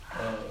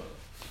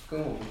跟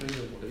我们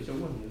我的一些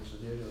问题直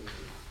接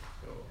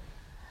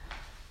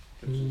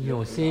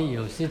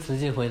有些直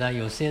接回答，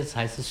有些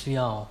还是需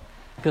要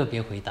个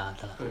别回答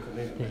的。对，肯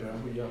定每个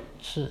人不一样。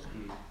是，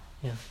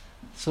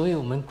所以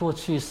我们过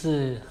去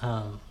是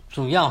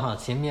主要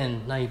前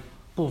面那一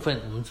部分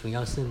我们主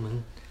要是我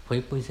们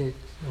回顾一些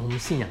我们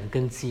信仰的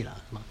根基了，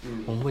是吗？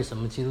我们为什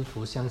么基督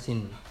徒相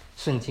信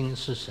圣经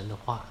是神的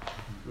话？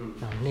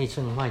内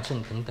证外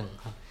证等等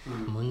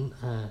我们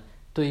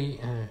对于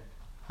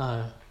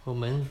我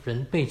们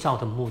人被造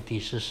的目的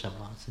是什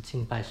么？是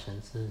敬拜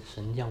神，是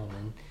神要我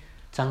们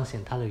彰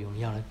显他的荣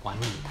耀来管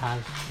理他，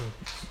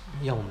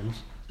要我们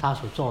他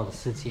所做的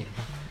世界。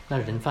那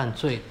人犯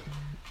罪，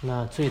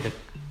那罪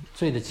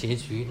的结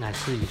局乃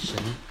是与神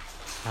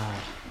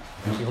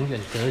永远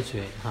隔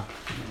绝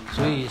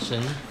所以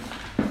神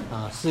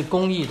是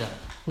公义的，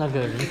那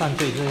个人犯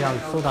罪就要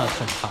受到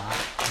惩罚。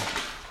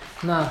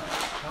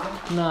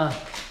那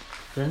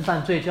人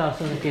犯罪就要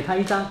给他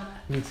一张，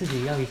你自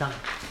己要一张。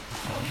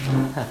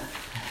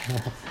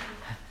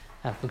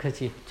不客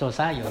气，左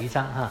沙有一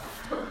张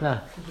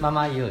那妈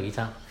妈也有一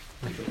张。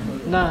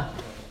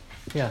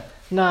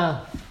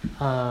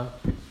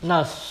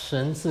那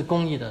神是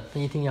公义的，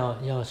一定要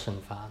惩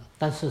罚，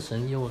但是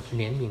神又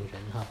怜悯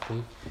人不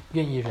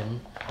愿意人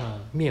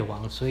灭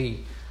亡，所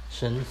以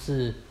神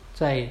是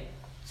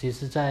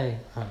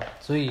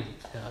所以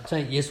在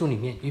耶稣里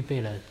面预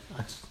备了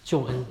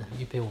救恩，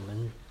预备我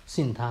们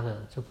信他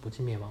的就不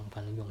至灭亡，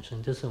反正永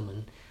生，这是我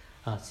们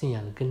信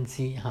仰的根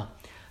基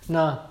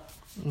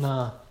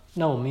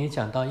那我们也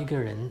讲到，一个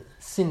人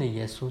信了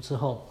耶稣之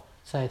后，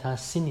在他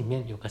心里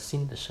面有个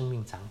新的生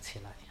命长起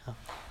来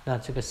那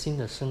这个新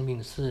的生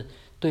命是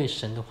对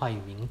神的话语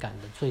敏感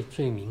的，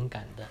最敏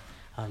感的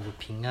有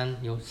平安，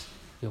有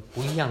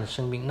不一样的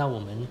生命。那我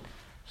们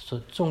所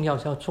重要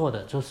要做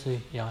的，就是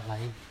要来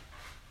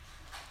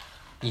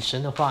以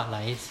神的话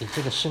来使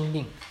这个生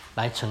命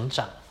来成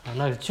长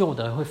那个旧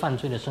的会犯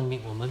罪的生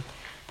命，我们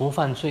不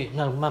犯罪，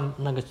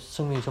那个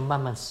生命就慢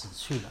慢死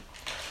去了。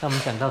那我们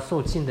讲到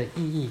受浸的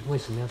意义，为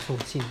什么要受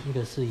浸？一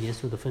个是耶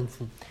稣的吩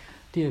咐，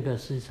第二个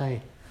是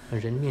在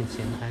人面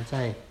前，还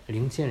在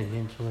灵界里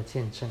面做了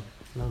见证。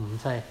那我们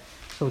在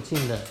受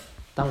浸的，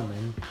当我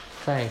们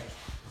在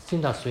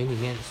进到水里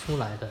面出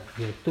来的，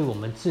也对我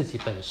们自己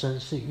本身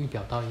是预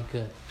表到一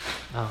个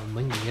我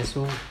们与耶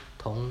稣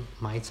同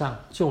埋葬，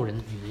救人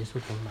与耶稣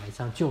同埋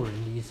葬。救人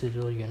的意思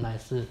就是原来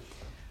是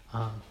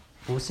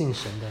不信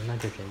神的那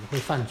个人，会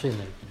犯罪的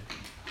人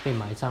被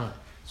埋葬了，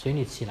水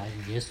里起来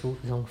与耶稣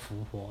一同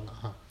复活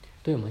了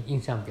对我们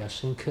印象比较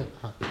深刻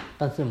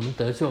但是我们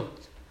得救，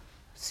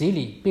洗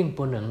礼并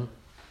不能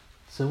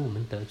使我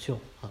们得救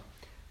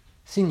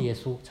信耶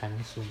稣才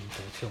能使我们得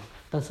救。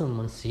但是我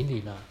们洗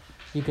礼了，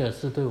一个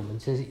是对我们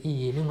这些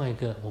意义，另外一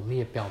个我们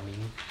也表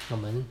明我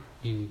们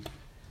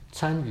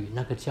参与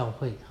那个教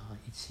会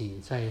一起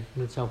在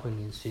那个教会里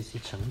面学习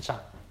成长。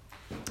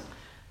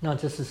那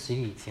这是洗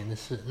礼前的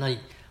事。那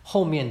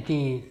后面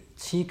第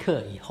7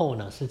课以后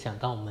呢，是讲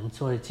到我们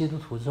作为基督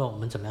徒之后，我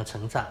们怎么样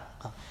成长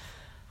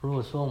如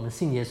果说我们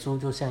信耶稣，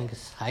就像一个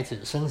孩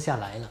子生下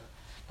来了，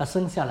那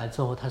生下来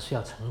之后他需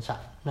要成长，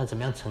那怎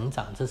么样成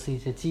长？这是一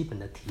些基本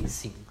的提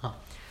醒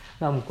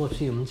那我们过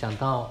去我们讲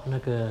到那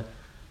个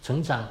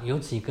成长，有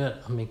几个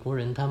美国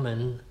人他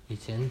们以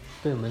前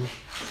对我们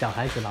小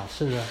孩子老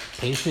师的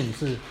培训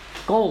是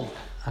grow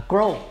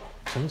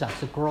成长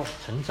是 grow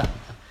成长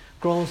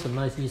grow 什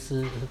么意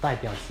思？是代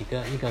表几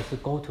个，一个是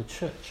go to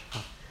church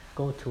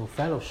go to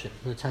fellowship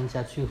是参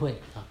加聚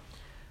会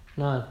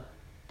那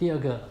第二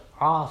个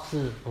R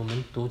是我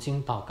们读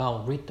经祷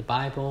告 read the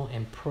Bible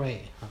and pray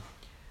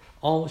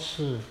O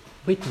是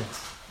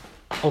witness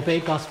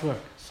obey God's word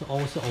O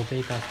是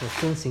obey God's word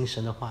遵行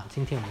神的话，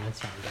今天我们要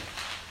讲的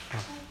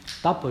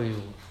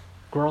W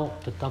grow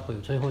的 W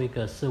最后一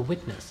个是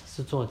witness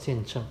是做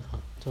见证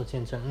做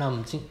见证。那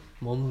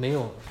我们没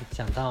有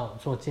讲到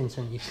做见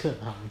证一课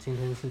我们今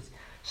天是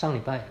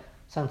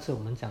上次我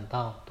们讲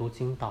到读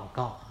经祷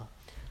告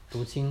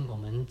读经我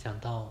们讲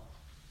到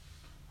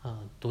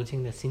读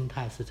经的心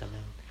态是怎么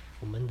样，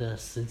我们的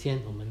时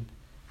间，我们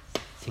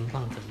情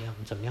况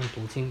怎么样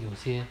读经，有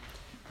些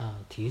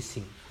提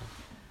醒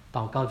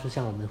祷告就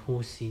像我们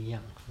呼吸一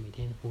样，每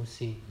天呼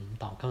吸，我们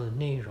祷告的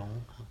内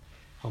容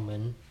我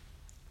们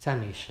赞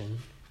美神，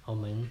我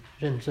们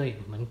认罪，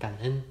我们感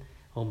恩，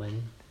我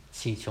们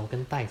祈求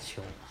跟代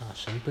求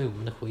神对我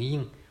们的回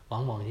应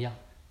往往要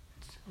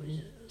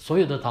所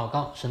有的祷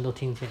告神都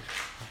听见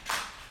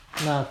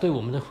那对我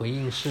们的回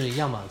应是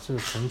要么是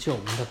成就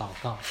我们的祷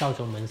告，照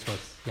着我们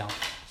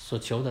所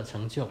求的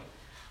成就，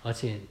而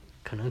且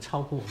可能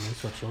超过我们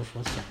所求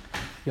所想，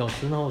有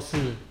时候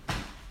是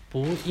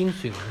不应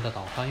许我们的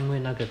祷告，因为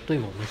那个对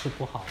我们是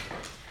不好的，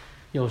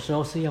有时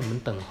候是要我们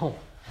等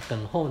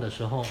候的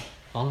时候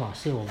往往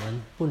是我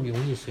们不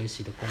容易学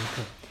习的功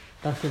课，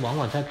但是往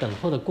往在等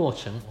候的过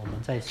程我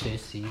们在学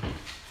习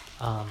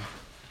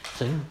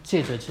神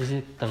借着这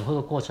些等候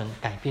的过程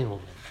改变我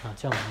们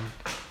叫我们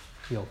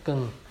有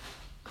更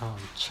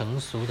成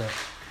熟的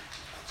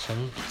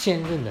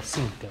坚韧的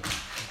性格。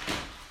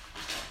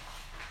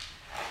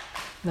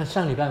那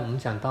上礼拜我们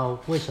讲到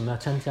为什么要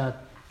参加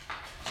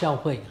教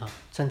会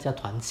参加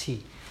团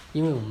契，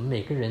因为我们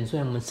每个人虽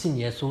然我们信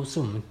耶稣是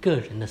我们个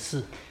人的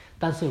事，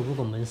但是如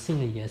果我们信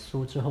了耶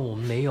稣之后，我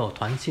们没有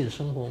团契的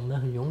生活，我们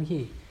很容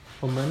易，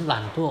我们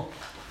懒惰，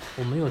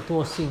我们有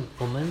惰性，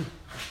我们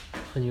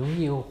很容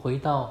易回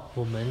到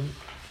我们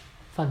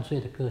犯罪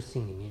的个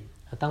性里面。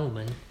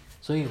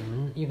所以我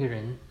们一个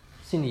人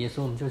信了耶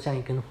稣，我们就像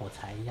一根火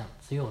柴一样，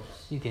只有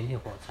一点点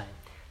火柴，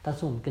但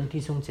是我们跟弟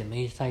兄姐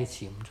妹在一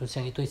起，我们就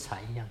像一堆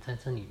柴一样，在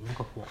这里那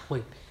个火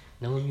会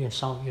能够越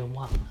烧越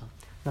旺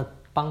那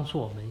帮助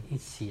我们一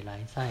起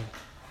来在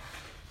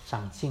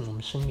长进，我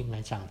们生命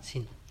来长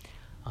进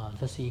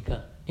这是一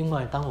个。另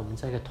外，当我们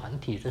在一个团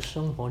体的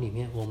生活里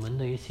面，我们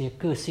的一些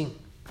个性，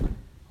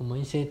我们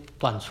一些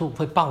短处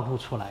会暴露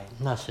出来，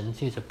那神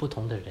借着不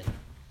同的人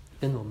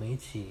跟我们一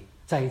起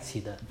在一起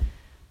的，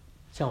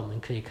像我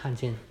们可以看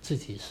见自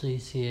己是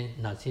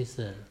哪些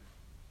是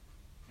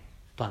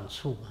短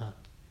处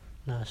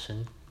那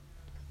神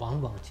往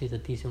往借着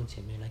弟兄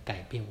姐妹来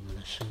改变我们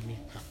的生命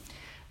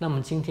那我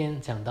们今天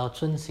讲到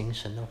遵行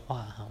神的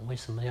话为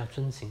什么要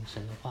遵行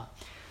神的话？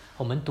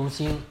我们读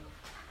经，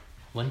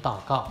我们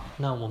祷告，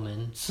那我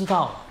们知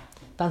道，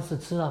但是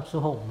知道之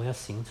后我们要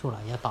行出来，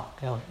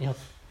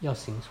要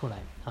行出来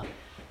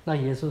那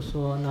耶稣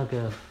说那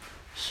个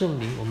圣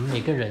灵，我们每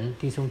个人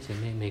弟兄姐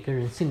妹，每个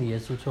人信了耶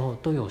稣之后，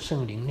都有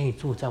圣灵内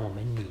住在我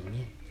们里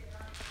面。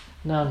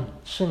那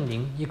圣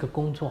灵一个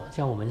工作，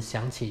叫我们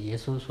想起耶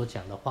稣所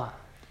讲的话，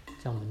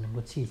叫我们能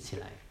够记起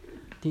来。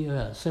第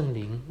二，圣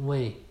灵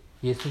为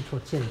耶稣做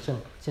见证，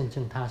见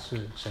证他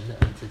是神的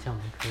儿子，叫我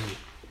们可以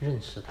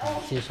认识他，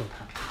接受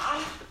他。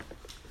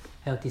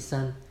还有第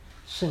三，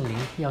圣灵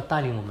要带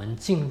领我们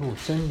进入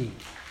真理。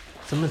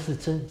什么是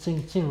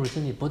进入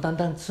真理？不单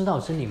单知道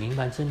真理，明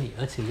白真理，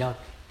而且要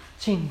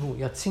进入，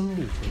要经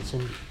历这些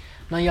真理。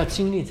那要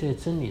经历这些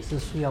真理，是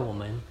需要我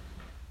们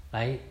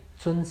来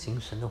遵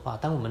行神的话。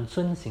当我们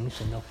遵行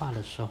神的话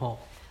的时候，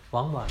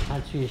往往那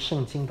句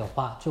圣经的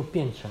话就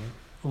变成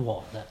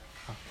我的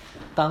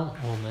当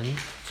我们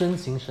遵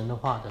行神的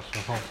话的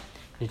时候，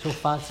你就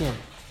发现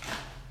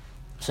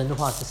神的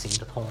话是行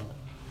得通的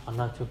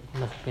那就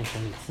变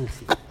成你自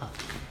己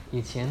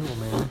以前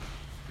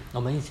我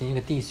们以前一个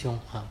弟兄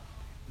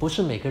不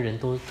是每个人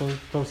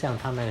都像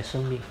他那个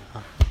生命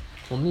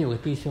我们有个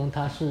弟兄，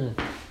他是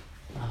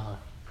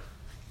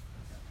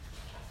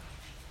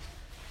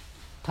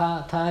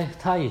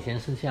他以前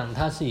是这样，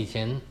他是以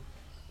前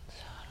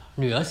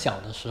女儿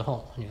小的时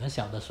候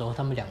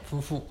他们两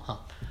夫妇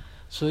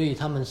所以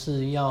他们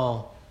是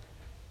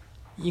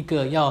一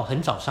个要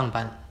很早上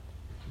班，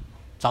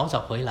早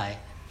回来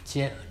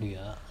接女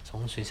儿，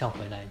从学校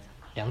回来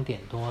2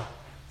点多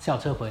校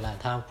车回来，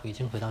他已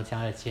经回到家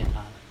来接她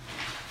了。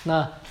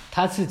那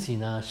他自己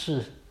呢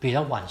是比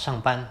较晚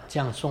上班，这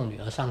样送女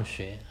儿上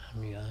学，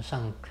女儿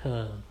上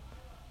课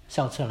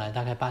校车来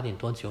大概8点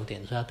多9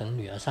点，所以要等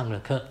女儿上了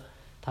课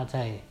他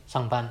在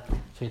上班，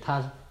所以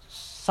他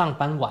上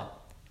班晚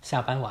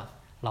下班晚，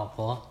老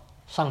婆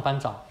上班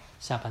早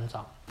下班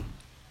早。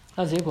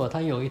那结果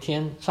他有一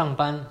天上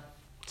班，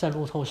在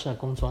路透社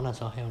工作，那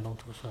时候还有路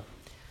透社，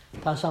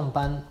他上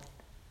班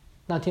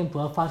那天不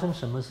知道发生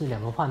什么事，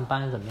两个换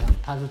班怎么样，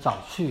他是早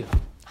去了，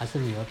还是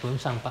女儿不用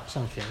上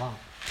学忘了，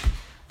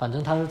反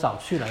正他是早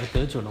去了，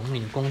德主农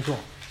民工作。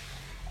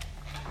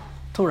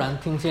突然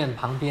听见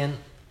旁边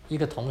一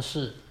个同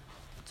事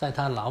在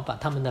他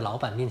们的老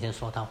板面前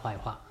说他坏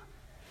话，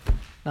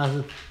那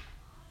是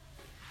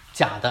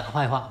假的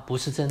坏话，不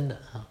是真的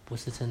不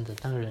是真的，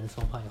那个人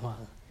说坏话了。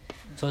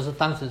所以说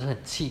当时是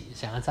很气，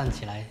想要站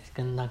起来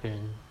跟那个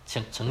人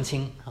澄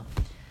清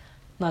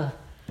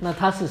那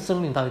他是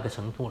生命到一个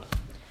程度了，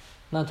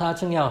那他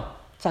正要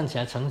站起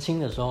来澄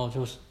清的时候，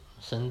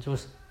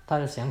他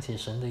就想起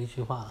神的一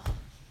句话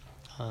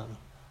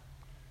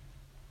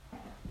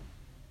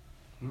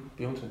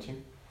不用澄清。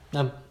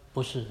那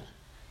不是，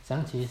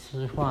想起一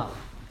句话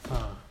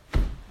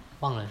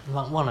忘了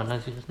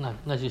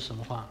那句什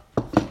么话。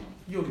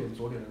右点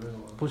左点的那个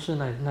吗？不是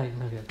那个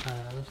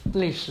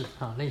类似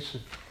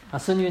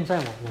深渊在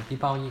我必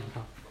报应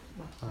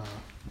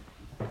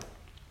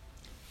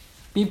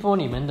逼迫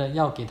你们的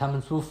要给他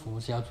们祝福，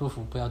只要祝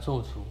福不要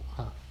咒诅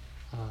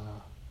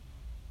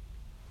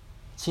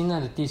亲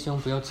爱的弟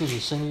兄，不要自己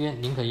伸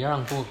冤，宁可要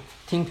让步，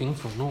听凭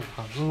主怒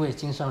因为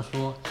经上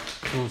说，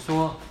主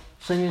说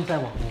深渊在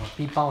我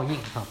必报应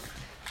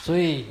所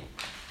以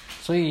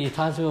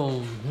他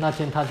就那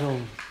天他就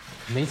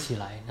没起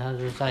来，他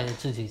就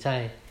自己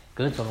在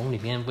隔走笼里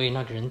面为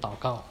那个人祷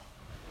告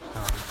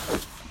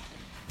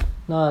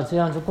那这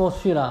样就过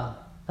去了。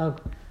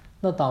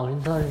那祷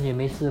人他也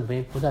没事，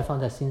不再放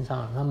在心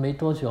上。那没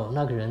多久，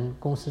那个人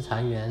公司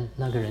裁员，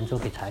那个人就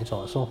给裁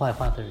走，说坏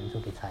话的人就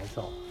给裁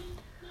走。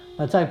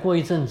那再过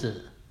一阵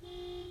子，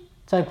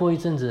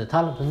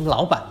他的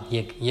老板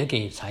也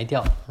给裁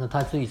掉。那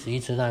他自己一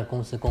直在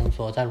公司工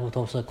作，在路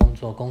透社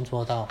工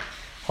作到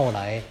后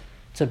来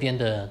这边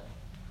的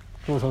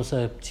路透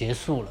社结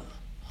束了，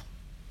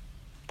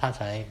他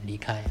才离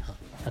开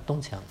他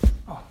东墙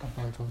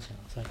东墙。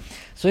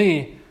所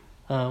以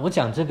我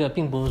讲这个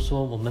并不是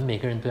说我们每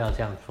个人都要这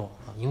样做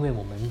啊，因为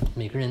我们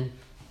每个人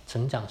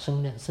成长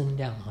身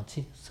量啊，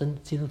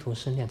基督徒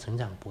身量成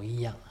长不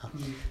一样啊。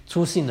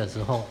初信的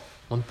时候，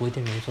我们不一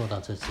定能做到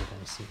这些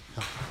东西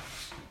啊。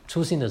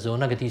初信的时候，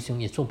那个弟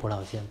兄也做不了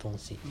这些东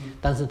西，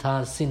但是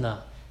他信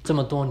了这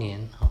么多年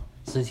啊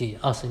，10几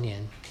20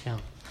年这样，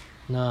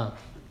那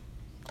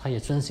他也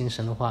遵行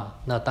神的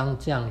话。那当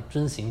这样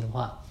遵行的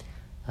话，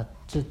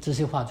这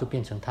些话就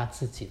变成他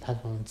自己，他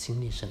从经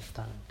历神的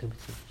大能。对不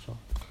起，说。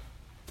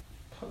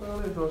他刚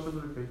刚那段是不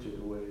是可以解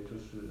读为，就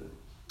是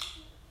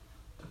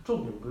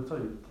重点不是在于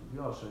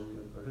不要申冤，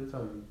而是在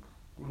于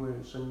因为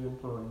申冤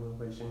突然因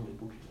为心里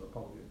不平而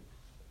抱怨？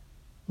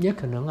也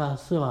可能啊，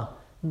是吧？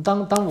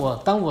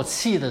当我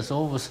气的时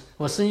候，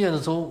我申冤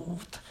的时候，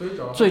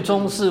最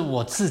终是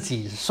我自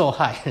己受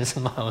害，是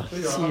吗？我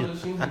气了。所以，是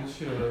心平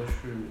气和的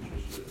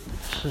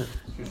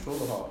去说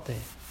的话。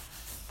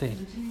对，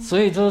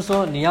所以就是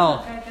说你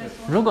要，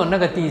如果那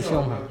个弟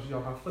兄，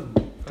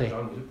对，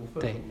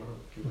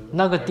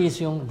那个弟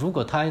兄如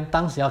果他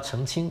当时要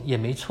澄清也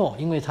没错，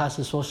因为他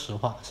是说实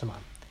话，是吗？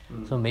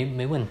说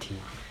没问题，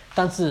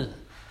但是。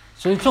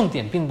所以重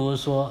点并不是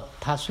说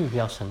他需不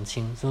要澄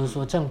清，就是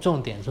说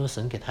重点就是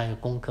神给他一个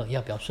功课，要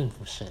不要顺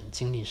服神、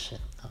经历神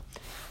啊。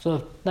所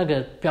以那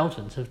个标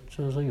准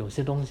就是说有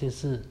些东西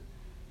是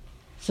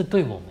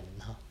对我们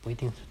啊，不一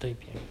定是对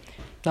别人。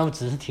那我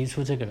只是提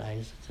出这个来，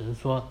只是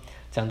说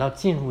讲到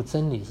进入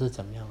真理是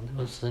怎么样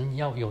的。神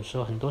要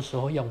很多时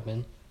候要我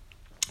们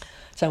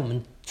在我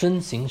们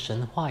遵行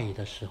神话语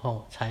的时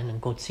候，才能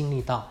够经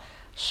历到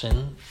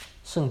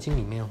圣经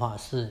里面的话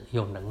是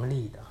有能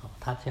力的哈，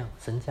他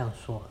神这样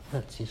说，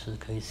那其实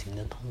可以行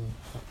得通。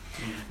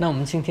那我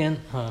们今天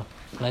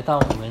来到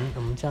我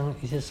们将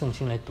一些圣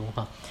经来读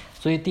哈，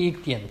所以第一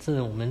点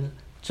是我们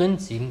遵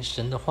行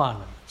神的话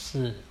呢，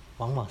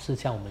往往是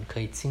叫我们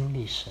可以经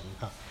历神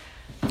哈。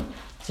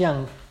这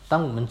样，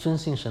当我们遵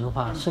行神的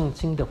话，圣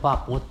经的话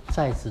不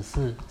再只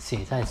是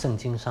写在圣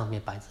经上面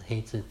白纸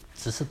黑字，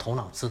只是头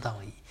脑知道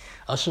而已，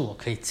而是我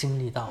可以经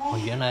历到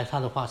原来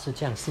他的话是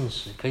这样信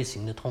实，可以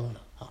行得通的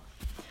啊。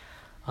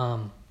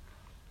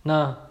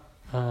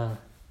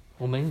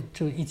我们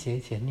就一节一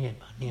节念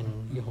吧，念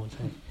以后再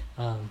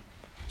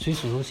随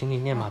时如请你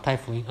念马太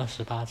福音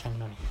28章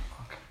那里。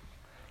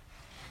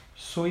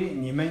所以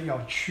你们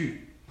要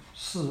去，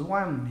使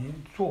万民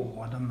做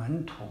我的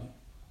门徒，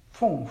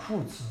奉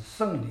父子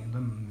圣灵的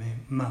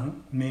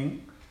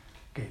名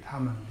给他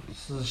们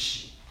施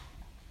洗。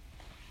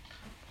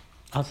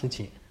20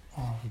节。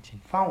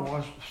凡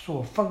我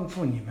所吩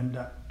咐你们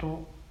的，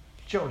都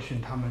教训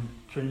他们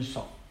遵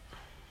守。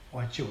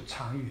我就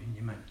常与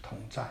你们同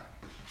在，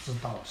直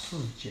到世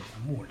界的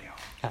末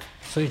了。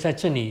所以在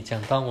这里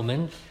讲到我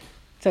们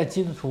在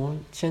基督徒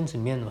圈子里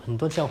面，很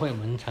多教会我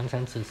们常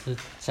常只是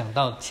讲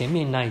到前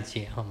面那一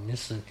节我们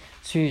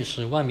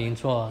使万民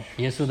做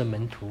耶稣的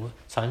门徒，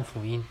传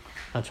福音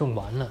就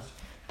完了。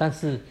但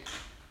是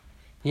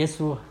耶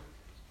稣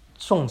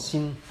重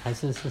心还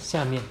是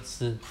下面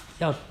是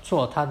要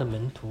做他的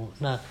门徒。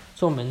那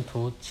做门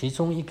徒其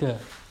中一个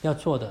要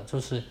做的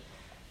就是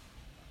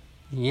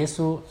耶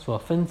稣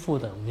所吩咐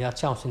的，我们要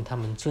教训他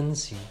们遵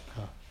行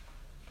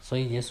所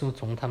以耶稣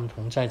从他们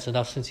同在，直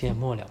到世界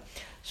末了。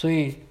所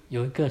以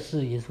有一个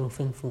是耶稣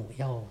吩咐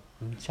要我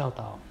们教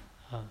导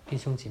弟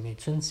兄姐妹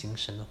遵行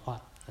神的话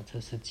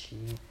这是其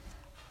一。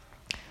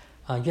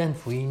约翰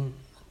福音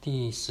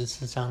第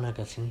14章那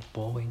个，请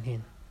博维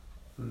念。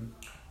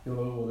有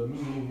了我的命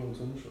令又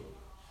遵守，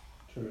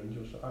这人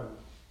就是爱我。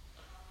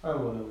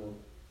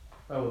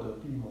爱我的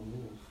必蒙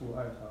我父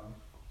爱他，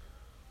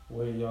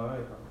我也要爱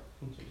他，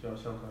并且要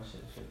向他显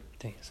现。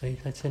对，所以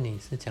在这里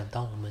是讲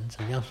到我们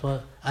怎么样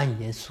说爱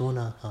耶稣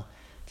呢？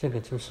这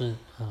个就是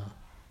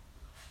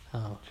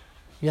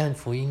约翰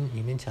福音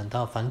里面讲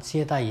到，凡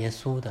接待耶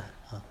稣的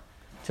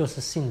就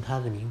是信他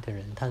的名的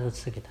人，他就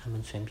赐给他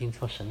们权柄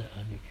做神的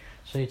儿女。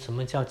所以什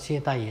么叫接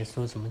待耶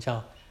稣，什么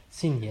叫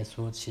信耶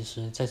稣，其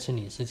实在这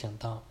里是讲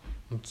到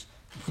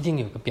一定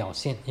有个表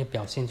现，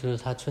就是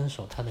他遵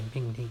守他的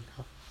命令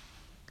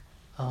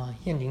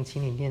燕玲，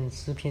请你念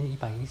诗篇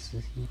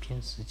111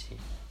篇10节。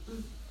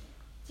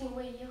敬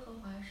畏耶和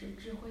华是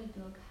智慧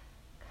的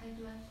开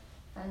端，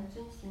凡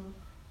遵行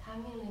他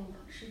命令的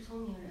是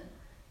聪明人。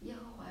耶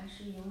和华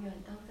是永远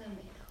当赞美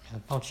的。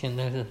抱歉，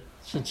那个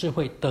是智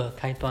慧的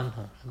开端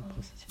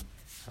不是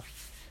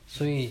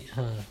所以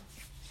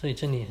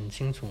这里很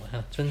清楚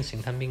遵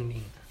行他命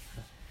令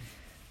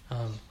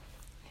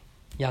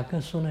雅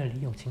各书那里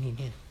有，请你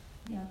念。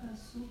雅各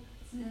书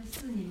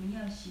是你们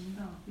要行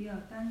道，不要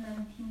单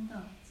单听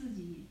到，自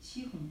己也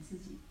欺哄自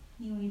己。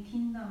因为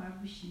听到而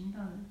不行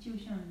道的，就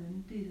像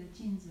人对着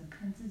镜子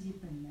看自己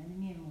本来的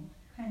面目，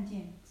看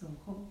见走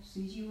后，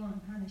随即忘了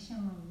他的相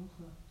貌如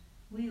何。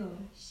唯有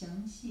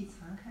详细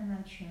查看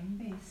那全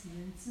备使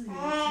人自由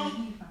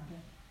之律法的，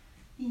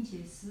并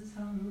且时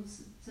常如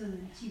此，这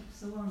人既不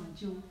是忘了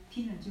就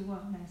听了就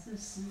忘，乃是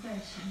实在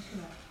行出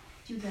来，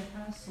就在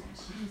他所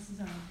行的事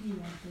上必然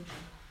得着。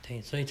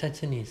对，所以在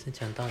这里是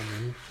讲到我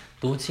们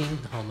读经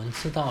我们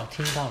知道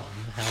听到了，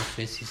我们还要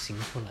学习行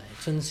出来，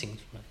遵行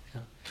出来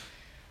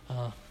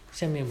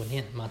下面我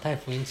念马太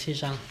福音7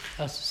章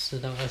24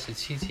到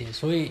27节。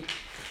所以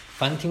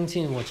凡听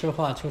见我这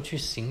话就去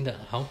行的，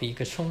好比一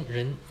个聪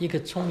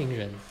明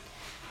人，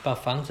把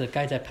房子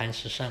盖在磐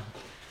石上，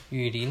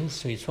雨淋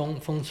水冲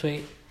风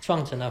吹，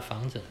撞着那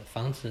房子，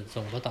房子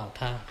总不倒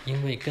塌，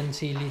因为根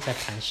基立在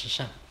磐石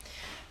上。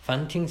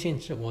凡听见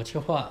我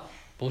这话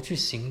不去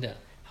行的，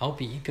好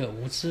比一个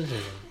无知的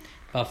人，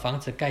把房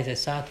子盖在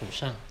沙土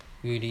上，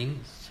雨淋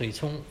水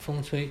冲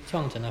风吹，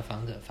撞着那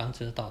房子，房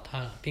子倒塌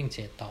了，并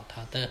且倒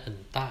塌得很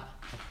大。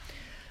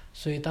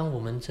所以当我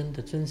们真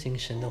的遵行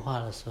神的话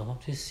的时候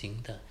去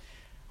行的，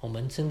我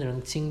们真的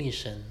能经历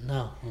神，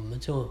那我们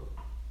就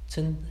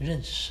真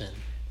认识神。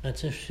那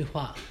这句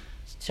话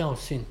教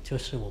训就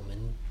是我们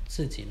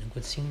自己能够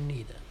经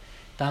历的。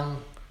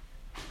当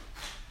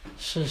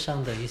世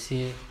上的一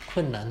些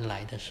困难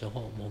来的时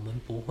候，我们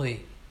不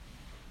会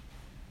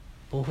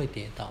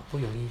跌倒，不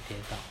容易跌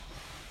倒。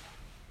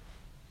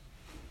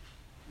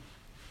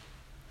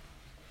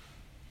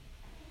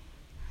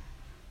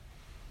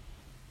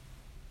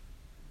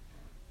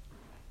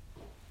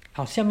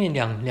好，下面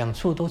两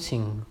处都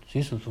请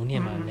举手读念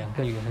嘛，两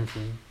个约翰福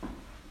音。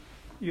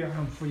约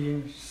翰福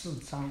音4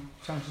章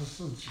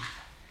34节，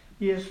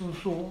耶稣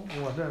说：“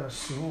我的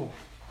食物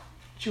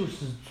就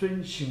是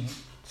遵行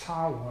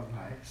差我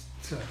来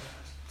者的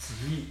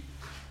旨意，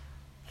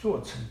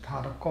做成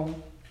他的功。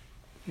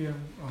人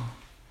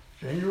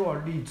若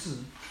立志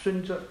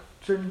遵着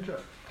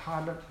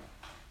他的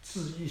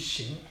旨意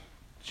行，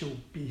就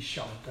必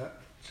晓得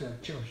这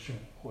教训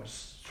或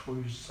是出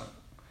于神，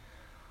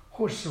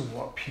或是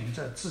我凭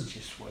着自己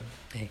说的。”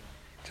对，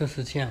就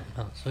是这样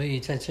啊。所以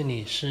在这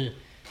里是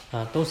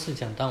都是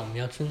讲到我们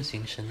要遵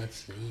行神的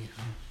旨意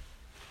啊。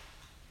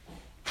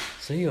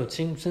只有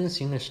遵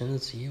行了神的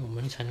旨意，我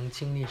们才能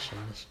经历神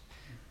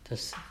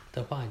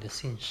的话语的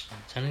信实，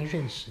才能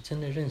真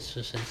的认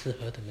识神是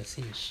何等的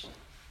信实。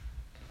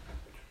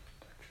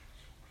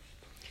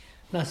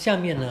那下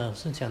面呢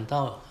是讲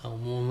到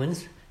我们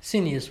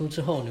信耶稣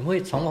之后，你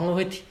会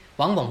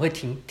往往会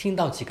听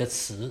到几个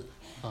词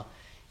啊，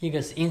一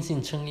个是因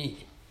信称义，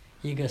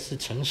一个是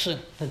成圣。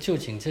那究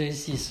竟这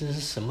些意思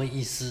是什么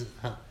意思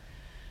啊？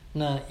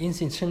那因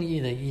信称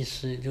义的意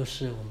思就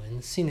是我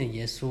们信了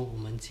耶稣，我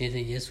们借着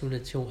耶稣的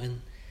救恩，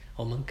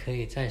我们可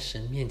以在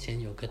神面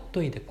前有个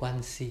对的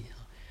关系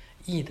啊。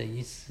义的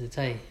意思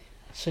在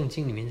圣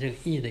经里面，这个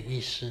义的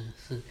意思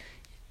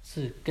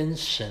是跟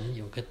神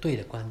有个对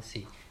的关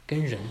系，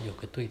跟人有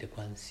个对的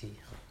关系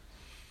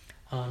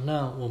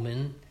那我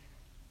们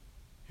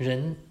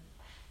人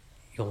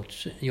有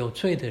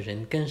罪的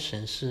人跟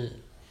神是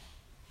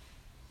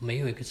没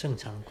有一个正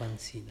常的关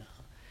系的。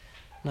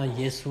那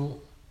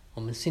我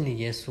们信了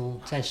耶稣，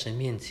在神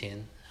面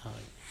前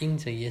因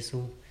着耶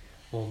稣，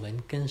我们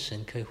跟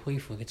神可以恢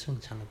复一个正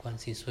常的关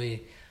系。所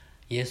以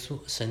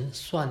神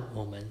算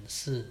我们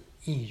是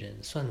义人，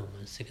算我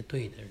们是个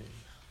对的人。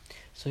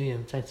所以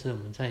在这我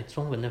们在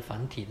中文的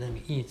繁体那个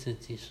义字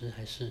其实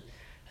还是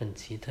很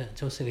奇特，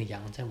就是个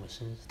羊在我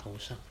头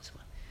上，是吧？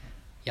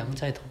羊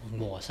在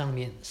我上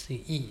面是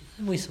义，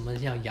为什么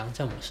要羊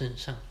在我身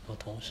上，我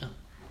头上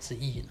是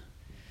义呢？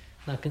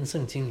那跟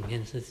圣经里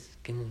面是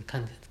给我们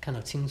看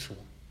得清楚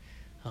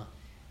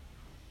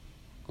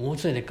无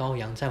罪的羔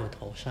羊在我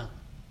头上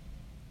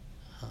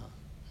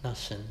那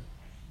神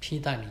替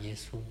代了耶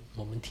稣，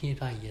我们替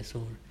代耶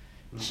稣，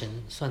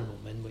神算我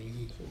们为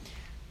义。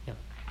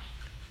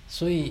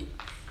所以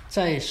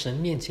在神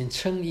面前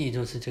称义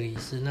就是这个意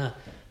思。那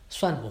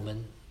算我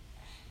们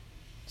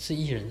是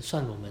义人，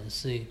算我们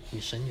是与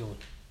神有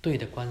对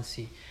的关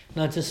系，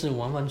那这是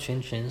完完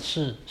全全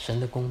是神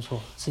的工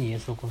作，是耶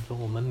稣工作。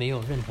我们没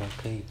有任何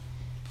可以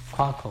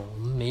夸口，我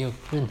们没有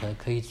任何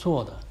可以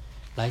做的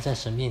来在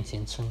神面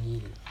前称义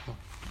的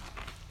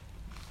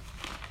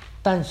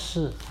但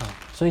是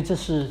所以这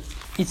是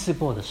一次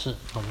过的事，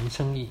我们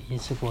称义一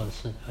次过的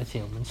事，而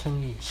且我们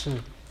称义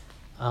是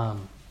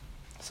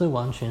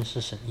完全是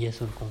神耶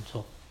稣的工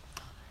作。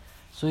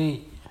所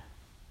以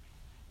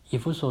以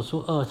弗所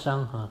书2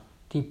章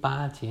第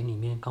8节里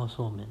面告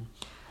诉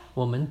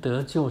我们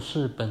得救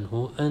是本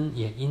乎恩，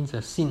也因着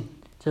信，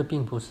这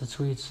并不是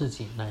出于自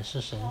己，乃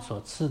是神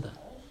所赐的，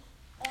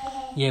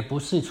也不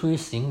是出于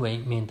行为，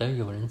免得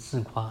有人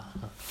自夸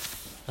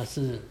而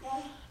是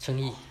称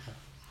义。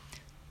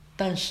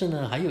但是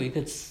呢，还有一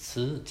个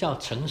词叫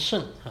成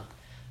圣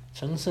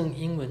成圣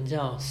英文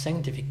叫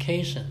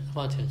sanctification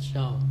或者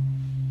叫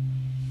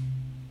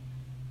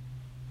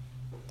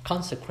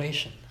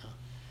consecration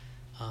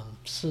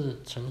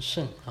是成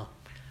圣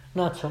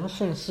那成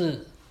圣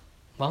是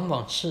往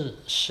往是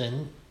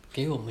神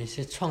给我们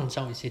创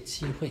造一些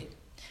机会，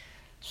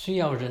需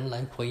要人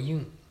来回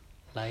应，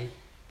来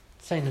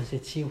在那些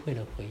机会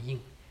的回应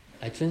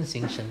来遵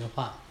行神的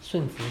话，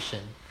顺服神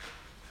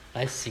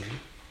来行。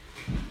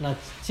那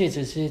借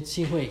着这些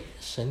机会，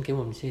神给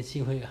我们这些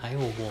机会，还有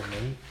我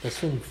们的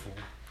顺服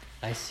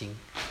来行，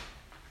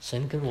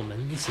神跟我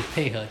们一起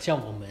配合，叫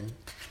我们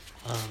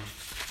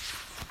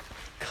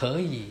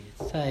可以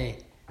在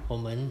我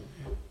们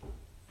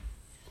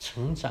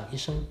一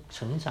生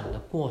成长的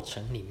过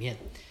程里面，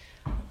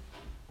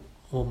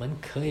我们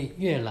可以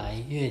越来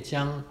越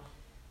将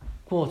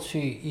过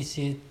去一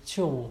些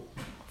旧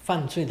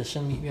犯罪的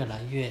生命越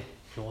来越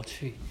挪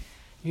去，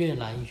越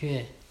来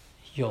越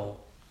有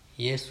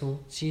耶稣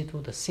基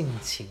督的性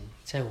情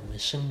在我们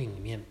生命里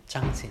面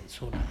彰显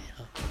出来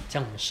啊，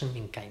将我们生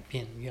命改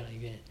变越来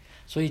越。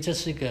所以这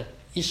是一个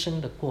一生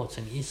的过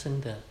程，一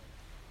生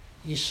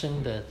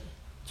的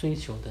追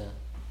求的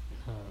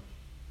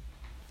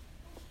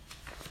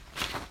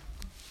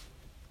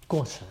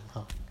过程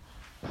啊。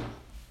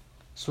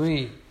所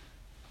以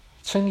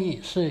称义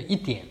是一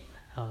点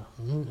啊，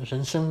我们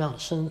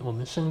我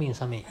们生命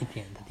上面一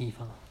点的地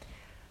方，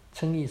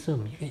称义是我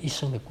们一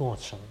生的过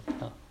程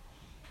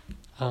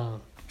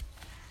啊，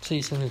是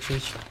一生的追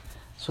求。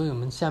所以我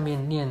们下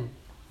面念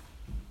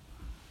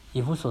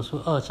以弗所书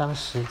2章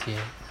10节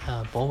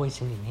啊，博维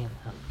经里面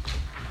啊。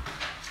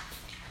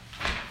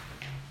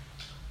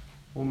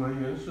我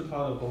们原是他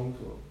的工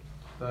作，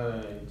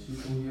在基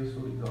督耶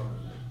稣里造的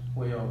人，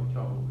为要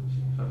叫我们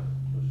行善，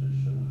就是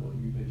神所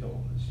预备叫我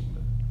们行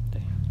的。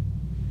对，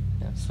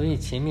所以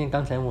前面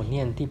刚才我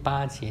念第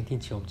8节、第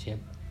9节，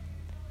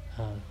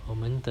我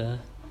们得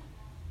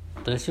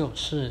救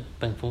是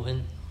本福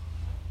恩，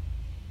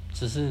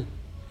只是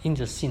因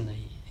着信而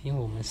已，因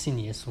为我们信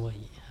耶稣而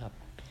已啊，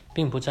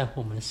并不在乎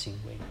我们的行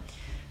为。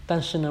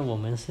但是呢，我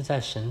们是在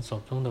神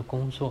手中的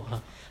工作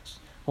啊。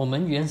我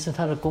们原是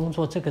他的工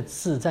作，这个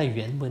字在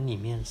原文里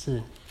面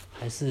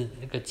还是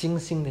那个精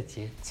心的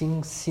杰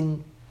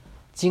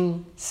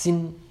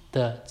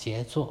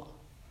作，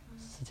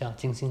是叫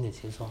精心的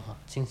杰作哈，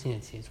精心的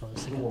杰作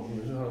是。我们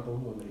原是他的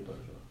工作那一段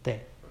是吧？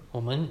对，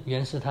我们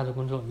原是他的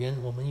工作，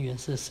我们原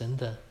是神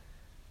的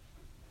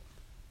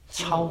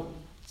超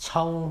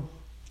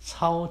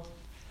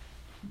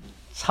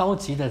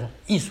级的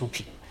艺术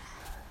品。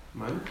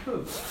蛮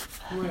特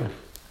别，因为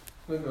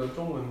那个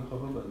中文和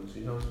合本实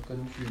际上是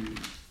根据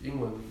英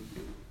文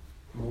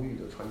母语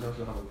的传教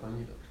士他们翻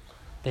译的，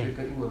所以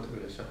跟英文特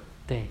别的像。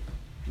对。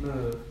那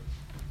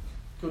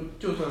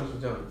就算是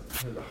这样子，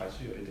但是还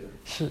是有一点。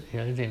是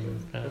有一点。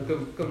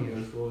更别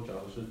说，假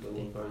如是德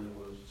文翻译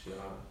或者是其他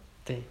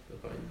的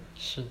翻译。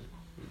是。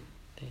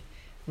对。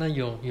那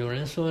有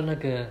人说那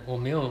个我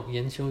没有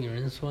研究，有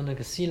人说那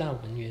个希腊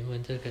文原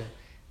文这个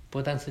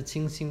不但是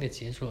精心的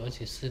杰作，而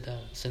且是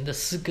神的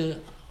诗歌。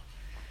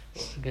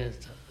是个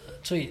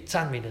最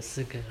赞美的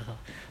诗歌哈，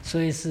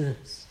所以是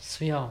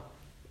需要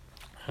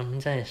我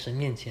们在神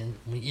面前，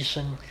我们一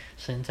生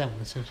神在我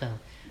们身上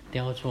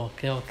雕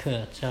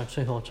刻，这样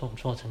最后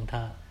做成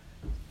他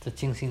的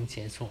精心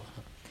杰作。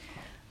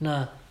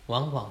那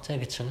往往这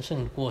个成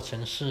圣的过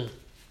程是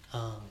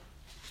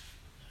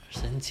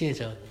神借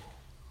着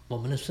我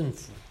们的顺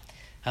服，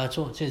还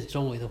有借着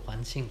周围的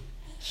环境，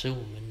使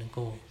我们能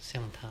够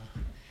像他。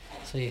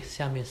所以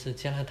下面是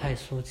加拉太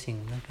书，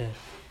请那个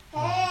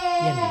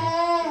燕玲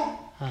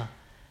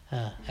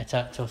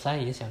九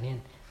三也想念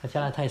加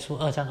拉太书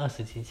2章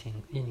20节，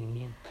请燕玲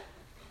念。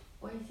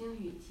我已经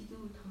与基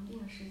督同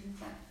定十字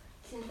架，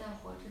现在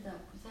活着的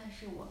不再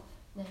是我，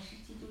乃是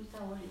基督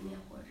在我里面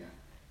活着，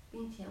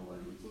并且我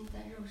如今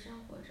在肉身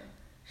活着，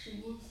是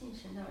因信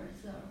神的儿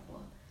子而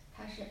活，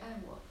他是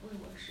爱我，为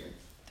我舍己。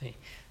对，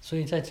所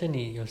以在这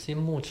里有些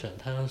牧者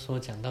他说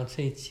讲到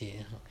这一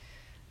节哈。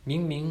明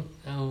明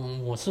这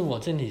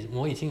里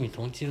我已经与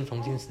基督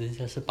同定十字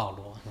架，是保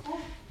罗。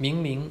明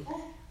明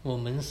我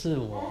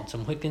怎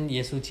么会跟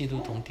耶稣基督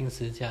同定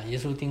十字架？耶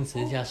稣钉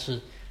十字架是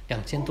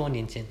2000多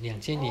年前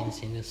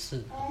的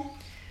事。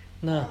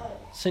那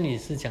这里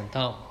是讲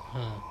到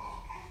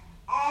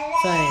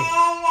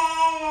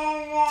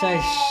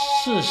在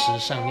事实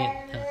上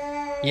面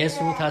耶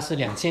稣他是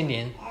2000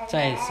年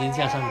在十字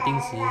架上钉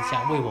十字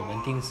架，为我们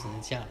钉十字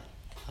架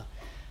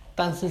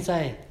但是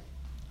在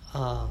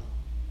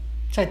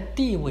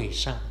地位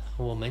上，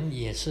我们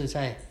也是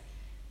在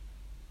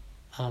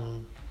我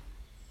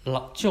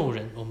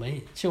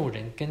们旧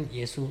人跟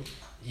耶稣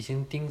已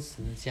经钉十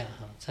字架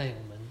在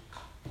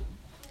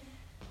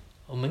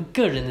我们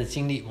个人的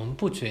经历，我们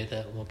不觉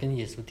得我跟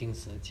耶稣钉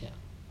十字架，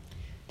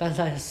但是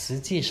在实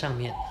际上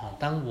面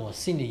当我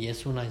信了耶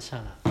稣那一刹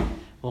那，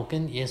我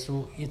跟耶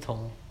稣一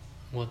同，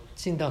我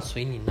进到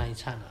水里那一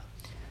刹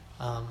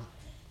那，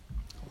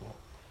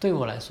对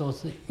我来说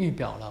是预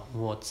表了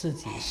我自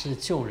己是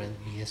旧人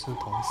与耶稣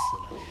同死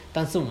了，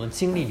但是我们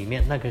经历里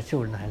面那个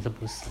旧人还是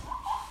不死的。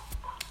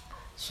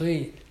所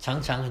以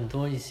常常很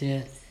多一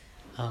些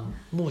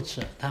牧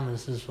者他们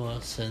是说，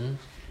神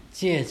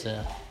借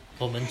着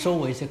我们周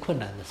围一些困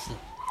难的事，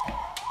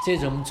借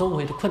着我们周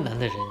围的困难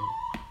的人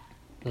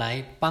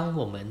来帮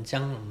我们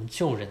将我们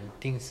旧人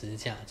钉十字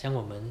架，将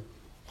我们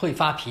会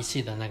发脾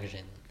气的那个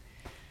人，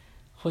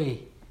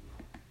会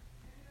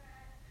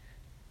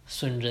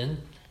损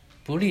人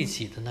不利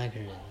己的那个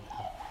人，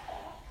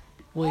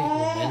为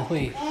我们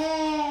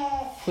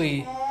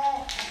会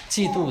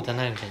嫉妒的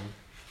那个人，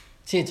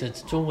借着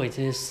周围这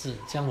些事，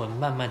将我们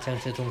慢慢将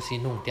这些东西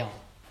弄掉，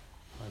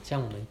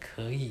将我们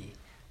可以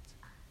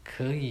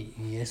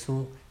与耶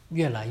稣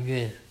越来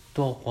越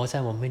多活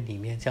在我们里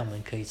面，这样我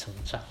们可以成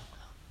长。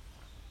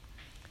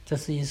这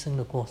是一生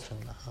的过程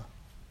了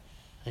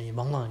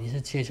往往也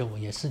是借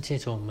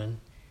着我们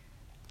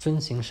遵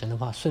行神的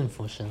话、顺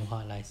服神的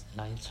话来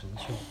成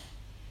就。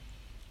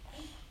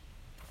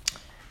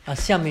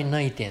下面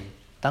那一点，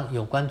当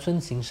有关遵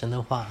行神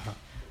的话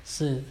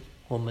是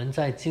我们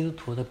在基督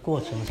徒的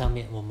过程上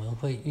面，我们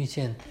会遇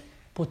见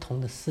不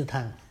同的试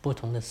探、不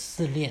同的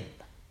试炼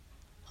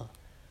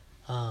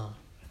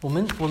我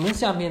们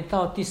下面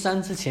到第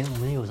3之前，我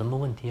们有什么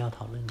问题要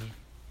讨论的？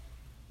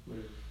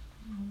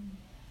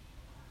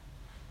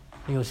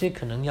有些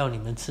可能要你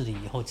们自己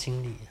以后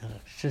经历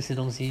这些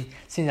东西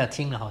现在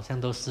听了好像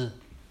都是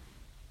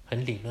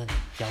很理论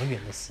遥远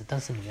的事，但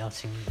是你们要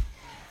经历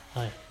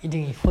一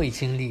定会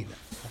经历的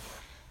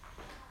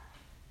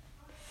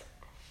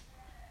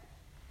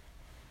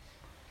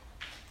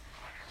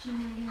今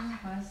年耶和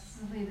华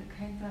诗会的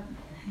开端，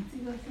这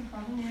个是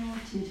好多年我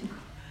姐就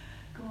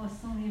跟我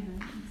送了一本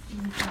诗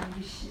章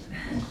就写了。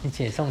你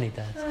姐送你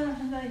的？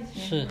很早以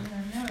前。是。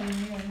那我也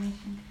没有用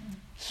心看。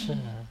是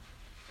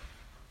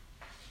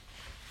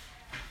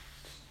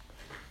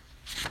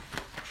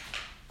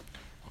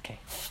OK，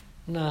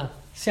 那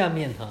下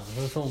面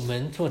就是说我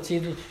们做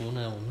基督徒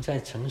呢，我们在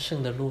成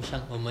圣的路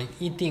上，我们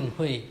一定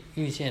会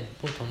遇见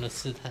不同的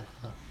试探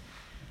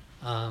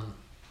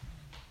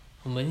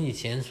我们以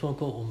前说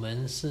过，我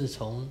们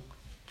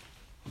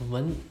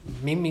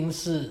明明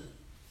是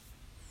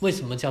为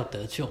什么叫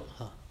得救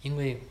因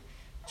为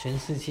全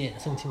世界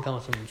圣经告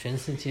诉我们，全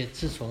世界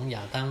自从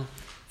亚当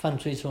犯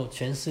罪之后，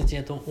全世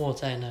界都握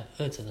在那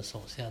恶者的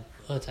手下，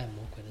握在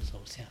魔鬼的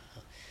手下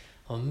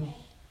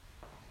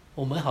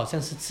我们好像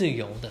是自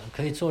由的，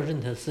可以做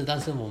任何事，但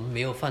是我们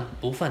没有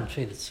不犯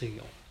罪的自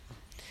由，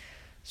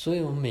所以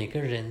我们每个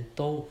人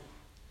都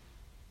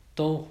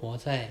活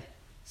在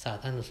撒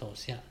旦的手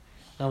下。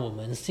那我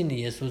们信了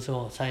耶稣之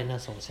后，在那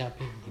手下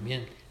里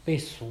面被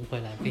赎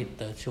回来，被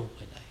得救回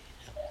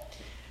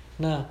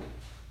来。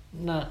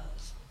那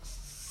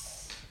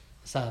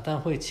撒旦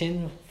会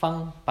千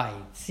方百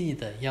计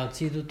的要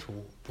基督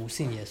徒不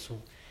信耶稣，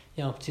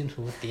要基督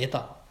徒跌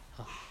倒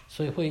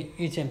所以会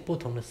遇见不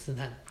同的试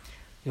探，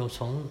有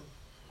从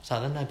撒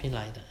旦那边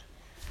来的，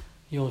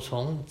有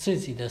从自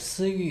己的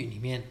私欲里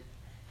面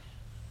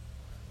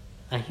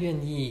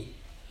愿意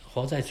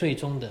活在罪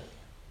中的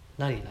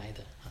那里来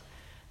的，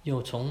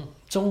有从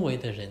周围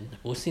的人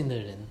不信的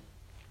人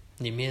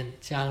里面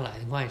加来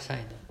外在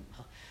的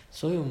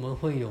所以我们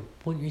会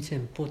遇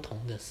见不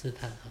同的试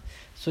探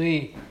所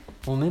以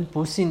我们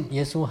不信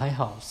耶稣还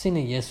好，信了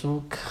耶稣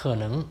可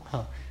能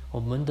我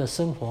们的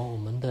生活、我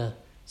们的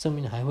生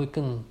命还会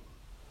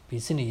比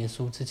信了耶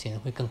稣之前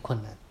会更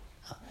困难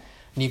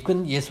你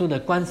跟耶稣的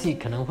关系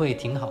可能会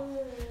挺好、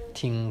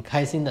挺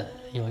开心的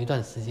有一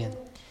段时间，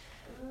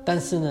但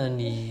是呢，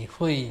你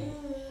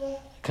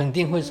肯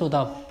定会受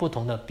到不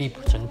同的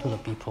程度的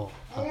逼迫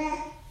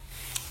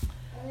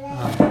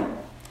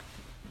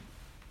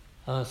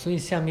所以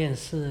下面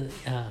是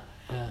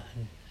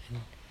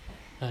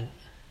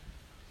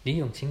李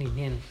永晴里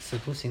念《使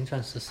徒行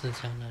传》14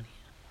章那里。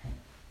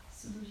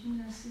使徒行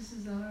传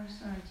14章22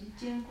节，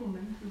坚固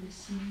门徒的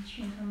心，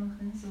劝他们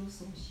恒守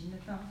所行的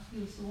道。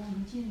又说，我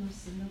们进入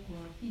神的国，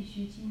必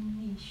须经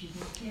历许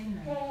多艰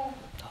难。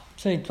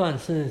这一段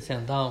是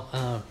讲到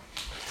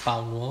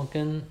保罗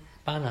跟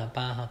巴拿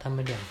巴他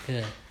们两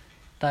个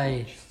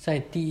在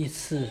第一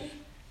次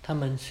他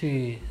们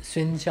去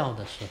宣教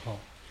的时候，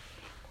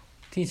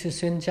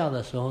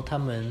他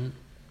们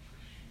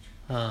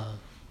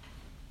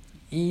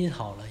医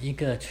好了一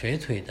个瘸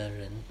腿的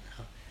人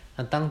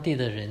当地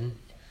的人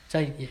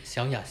在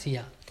小亚细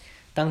亚，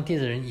当地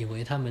的人认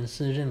为他们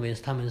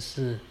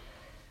是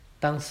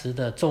当时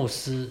的宙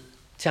斯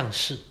将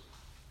士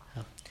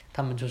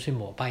他们就去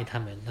膜拜他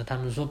们，那他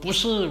们说不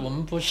是，我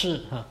们不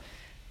是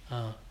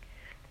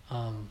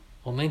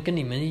我们跟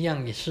你们一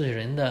样也是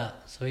人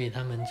的，所以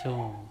他们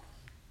就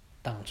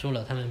挡住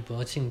了，他们不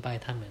要敬拜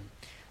他们，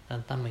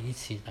让他们一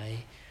起来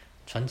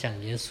传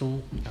讲耶稣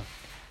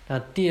那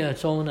第二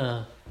周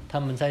呢，他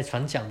们在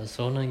传讲的时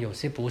候呢，有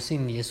些不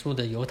信耶稣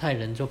的犹太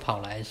人就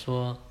跑来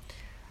说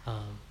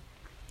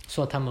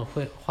他们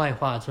会坏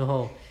话，之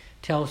后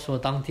挑唆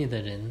当地的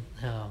人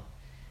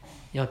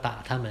要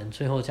打他们，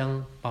最后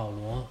将保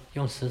罗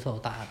用石头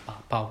打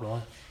保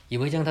罗，以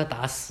为将他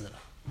打死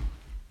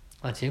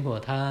了结果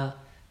他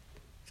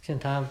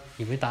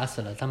以为打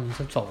死了，他们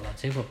就走了，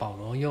结果保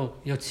罗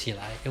又起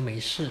来，又没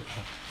事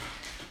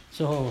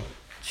之后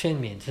劝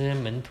勉这些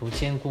门徒，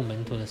坚固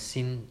门徒的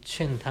心，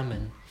劝他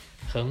们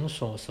恒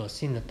守所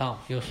信的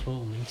道，又说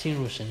我们进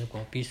入神的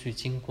国必须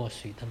经过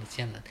许多的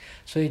艰难，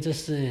所以这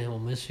是我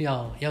们需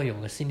要有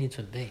个心理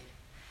准备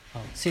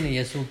信了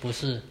耶稣不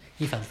是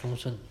一帆风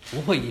顺，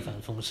不会一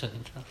帆风顺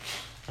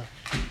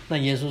那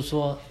耶稣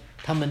说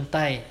他们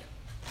待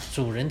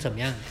主人怎么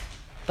样，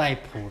待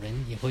仆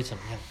人也会怎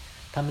么样，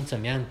他们怎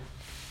么样，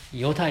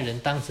犹太人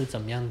当时怎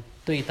么样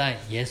对待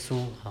耶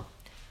稣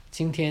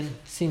今天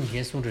信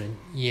耶稣的人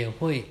也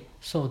会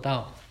受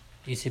到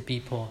一些逼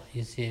迫，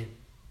一些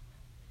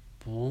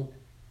不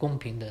公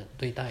平的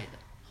对待的。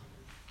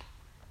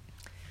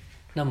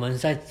那我们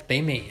在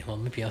北美，我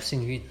们比较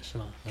幸运，是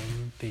吗？我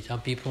们比较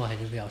逼迫还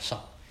是比较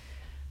少。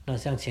那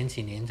像前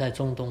几年在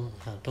中东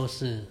都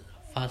是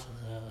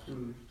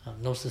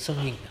都是生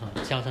命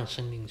交上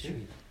生命去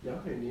的。亚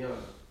美尼亚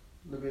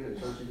那边也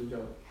算基督教。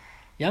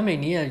亚美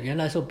尼亚原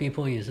来受逼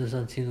迫也是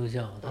算基督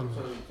教，他们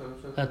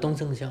东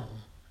正教，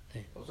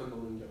对，算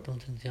东正教。东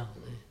正教，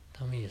对，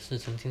他们也是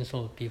曾经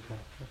受逼迫。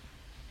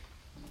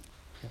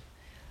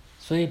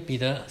所以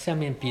下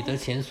面彼得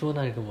前书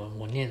那个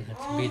我念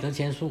彼得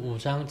前书5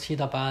章7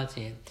到8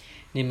节，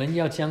你们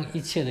要将一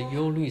切的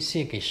忧虑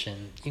卸给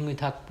神，因为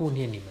他顾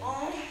念你们，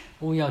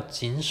务要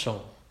谨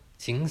守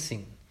警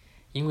醒，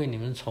因为你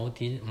们仇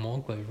敌魔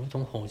鬼如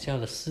同吼叫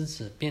的狮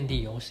子，遍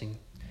地游行，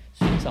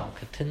寻找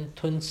可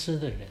吞吃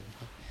的人。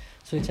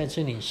所以在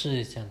这里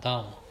是讲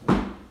到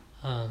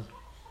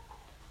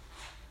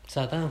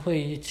撒旦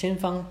会千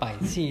方百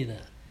计的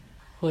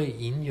会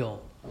引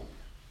诱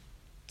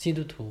基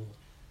督徒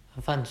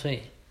犯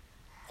罪，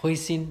灰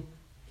心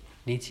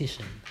离弃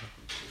神，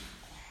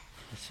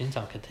寻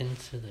找可吞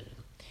吃的人。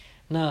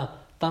那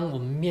当我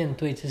们面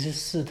对这些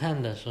试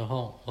探的时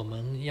候，我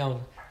们要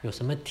有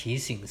什么提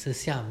醒？是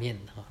下面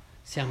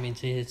这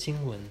些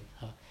经文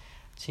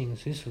请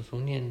随叔叔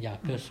念雅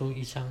各书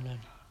1章那里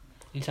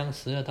，1章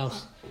12到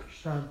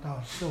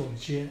15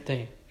节。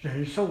对，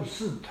忍受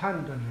试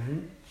探的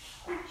人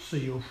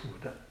是有福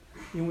的，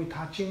因为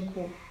他经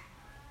过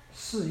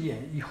试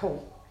验以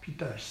后必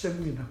得生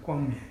命的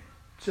光冕，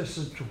这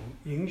是主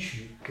允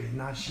许给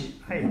那些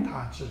爱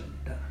他之人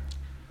的。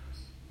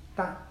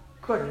但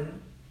个人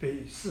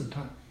被试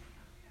探，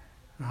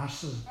那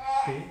是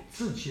被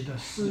自己的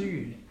私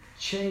欲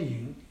牵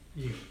引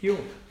诱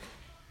的。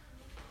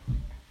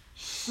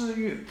私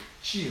欲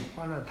既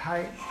怀了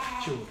胎，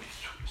就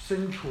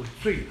生出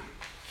罪来，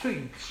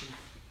罪既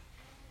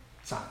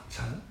长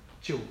成，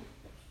就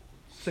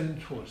生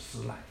出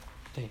死来。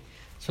对，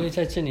所以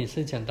在这里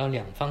是讲到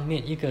2方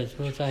面，一个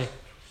说在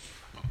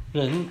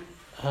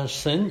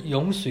神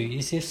允许一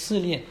些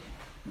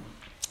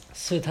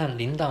试探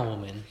临到我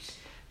们，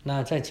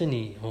那在这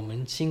里我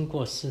们经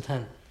过试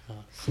探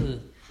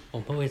是我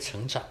们会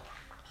成长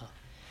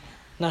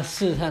那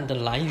试探的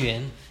来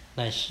源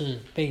乃是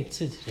被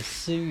自己的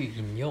私欲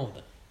引诱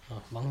的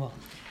往往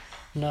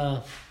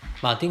那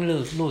马丁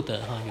路德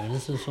有人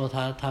是说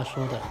他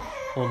说的，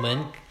我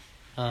们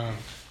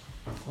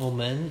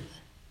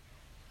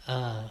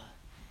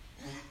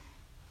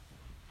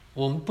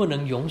不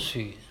能允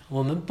许，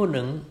我们不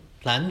能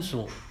拦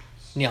阻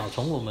鸟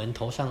从我们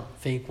头上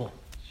飞过，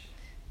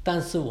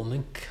但是我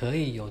们可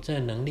以有这个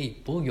能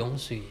力，不允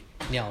许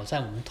鸟在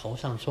我们头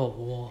上做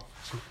窝。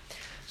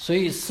所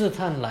以试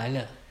探来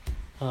了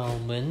我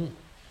们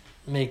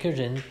每个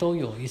人都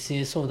有一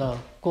些受到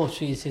过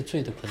去一些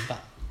罪的捆绑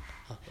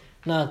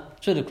那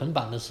罪的捆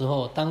绑的时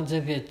候，当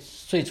这个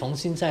罪重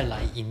新再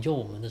来引诱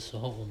我们的时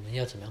候，我们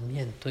要怎么样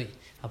面对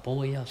伯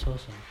威要说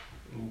什么？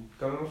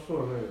刚刚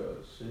说的那个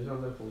实际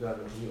上在佛家里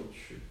很有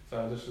趣，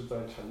再来就是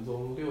在禅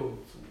宗5祖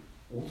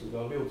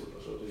到6祖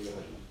的时候，这个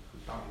很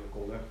大的一个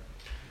公案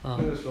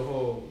那个时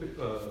候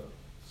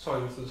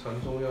上一次禅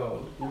宗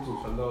要5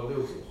祖传到6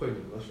祖慧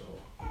能的时候，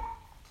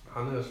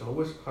他那个时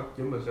候他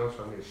原本是要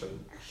传给神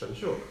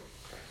秀的，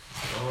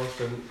然后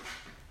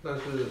但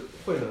是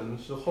慧能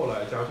是后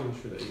来加进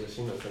去的一个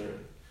新的僧人，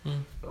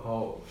然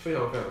后非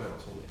常非常非常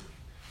聪明，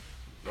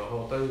然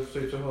后但是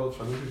所以最后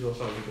传出去之后，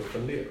上一就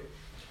分裂了。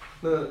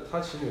那他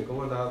起女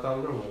公案，大家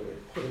都认为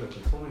慧能很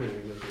聪明的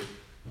原因就是，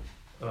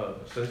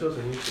神秀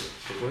曾经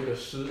写过一个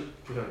诗，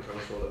就像你刚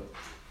刚说的，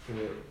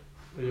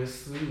那些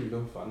私欲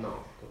跟烦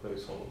恼都可以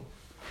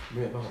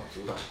没有办法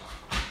阻挡他，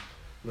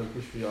那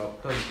必须要，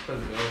但你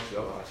只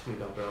要把它清理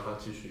掉，不让它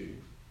继续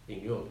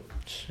引诱你。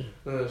是。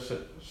那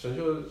神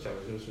秀讲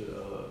的就是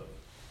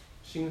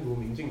心如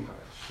明镜台，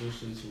时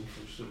时勤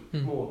拂拭，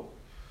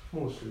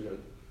莫使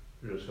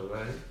惹尘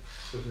埃，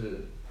就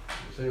是本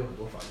身有很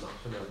多烦恼，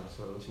现在把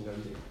所有都清干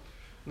净。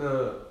那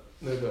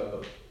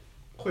个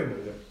慧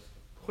能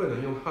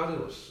用他这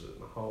首诗，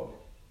然后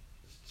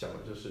讲的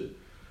就是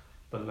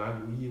本来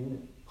无一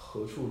物，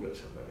何处惹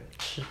尘埃。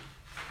是。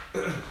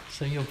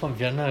所以又放比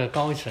较那个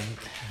高一层。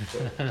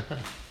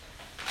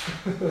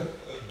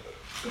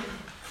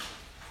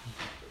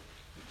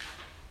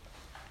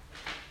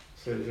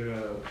所以这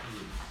个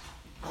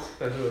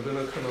但是我真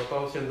的看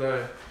到现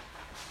在，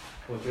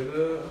我觉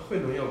得慧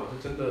能要么是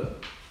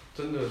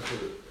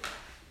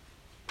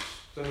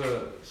真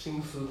的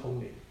心思通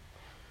灵，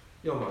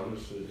要么就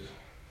是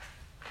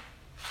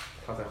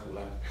他在胡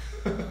乱。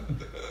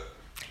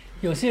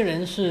有些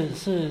人是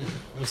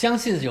我相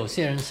信有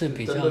些人是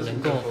比较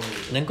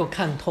能够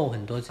看透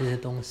很多这些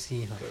东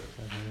西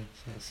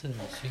是很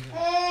需要。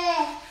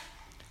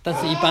但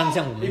是一般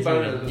像我们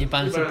这人，一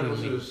般是不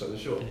是神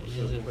秀，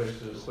不会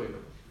是慧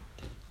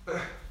能，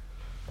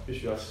必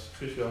须要时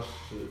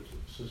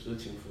时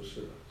勤拂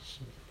拭的，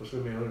不是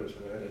没有惹尘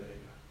埃的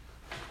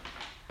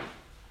那个。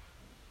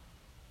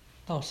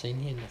到谁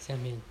念的？下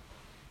面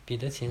彼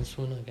得前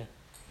书那个，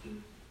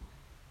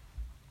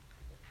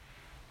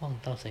忘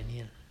到谁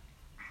念了？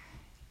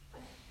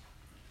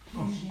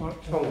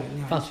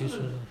放随手，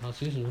好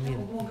随手念。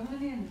我刚刚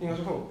念的。应该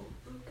是后，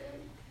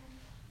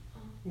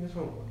应该是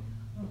我。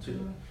我记得，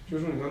就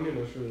是说你刚念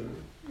的是，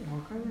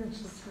我刚念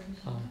是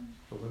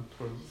我刚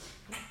突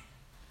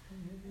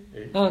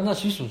然，那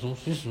徐叔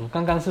叔，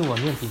刚刚是我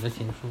念彼得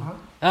前书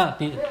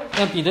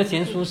彼得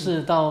前书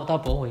是到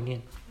博维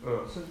念，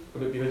不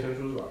对，彼得前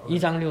书是吧？1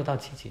章6到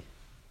7节。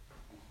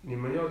你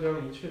们要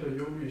将一切的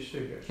忧虑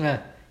卸给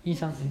神。1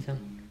章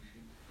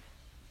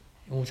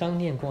，5章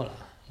念过了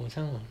，1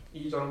章6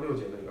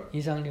节那个。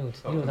1章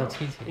6到7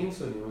节。因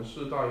此你们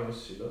是大有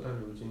喜乐，但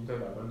如今在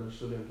百般的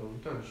试炼中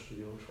暂时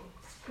忧愁，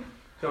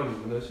叫你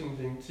们的信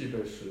心既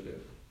被试炼，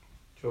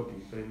就比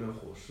被那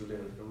火试炼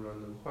仍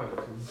然能坏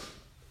的金子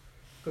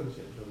更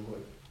显珍贵，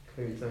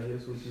可以在耶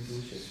稣基督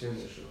显现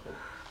的时候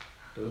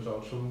得着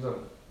称赞、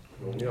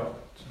荣耀、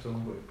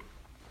尊贵。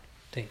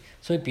对，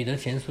所以彼得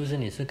前书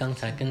你是刚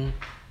才跟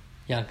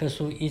雅各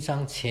书1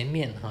章前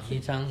面1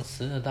章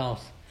12到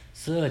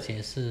12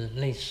节是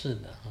类似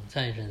的，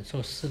在忍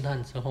受试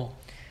探之后，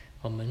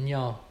我们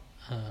要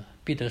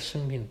必得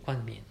生命冠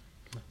冕。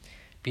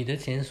彼得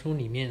前书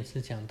里面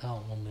是讲到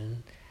我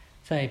们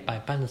在百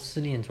般的试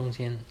炼中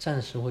间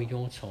暂时会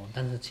忧愁，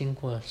但是经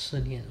过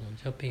试炼，我们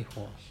就被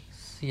火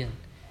试验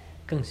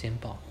更显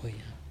宝贵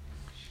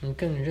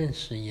更认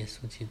识耶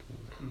稣基督。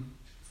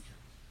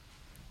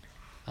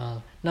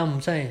那我们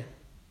在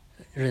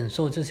忍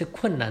受这些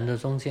困难的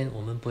中间，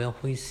我们不要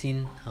灰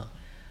心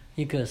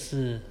一个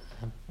是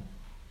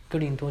哥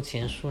林多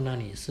前书那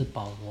里是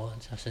保罗，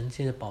神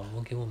借着保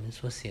罗给我们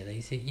所写的一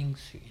些应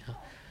许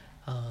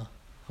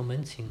我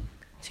们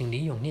请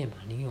李勇念吧，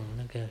李勇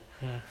那个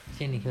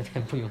见你有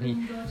点不容易，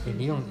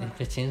李勇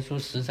的前书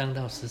10章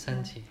到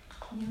13节。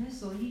你们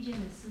所遇见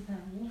的试探，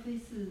无非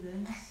是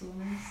人所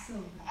能受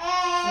的，神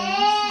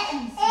是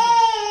信实的，并不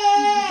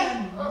叫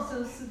你们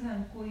受试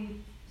探过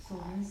于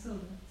所能受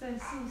的，在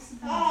受试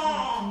探的时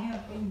候，总要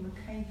给你们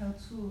开一条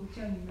出路，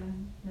叫你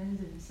们能忍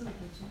受得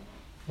住。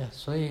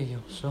所以有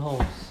时候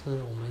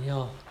是我们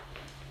要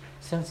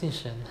相信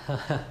神，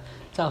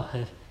在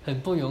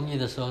很不容易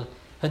的时候，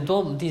很多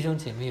我们弟兄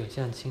姐妹有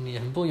这样经历，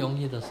很不容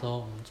易的时候，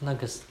我们那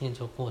个试验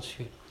就过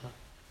去了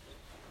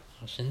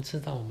神知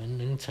道我们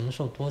能承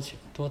受多久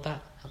多大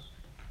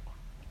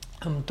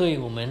他们对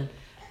我们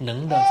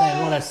能的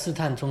落在试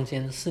探中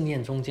间、试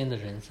炼中间的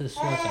人是需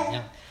要怎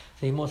样？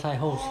所以摩太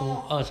后书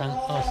2章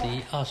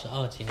21、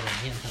22节里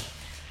面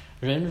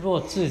人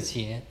若自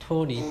洁，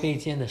脱离卑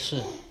贱的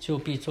事，就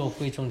必做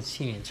贵重的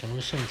器皿，成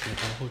为圣洁，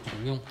合乎主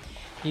用，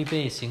预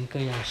备行各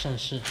样善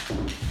事。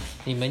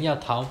你们要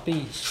逃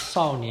避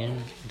少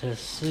年的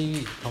私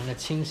欲，同了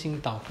倾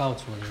心祷告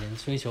主的人，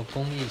追求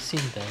公义、信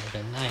德、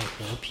仁爱、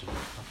和平。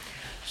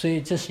所以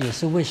这也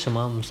是为什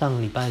么我们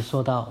上礼拜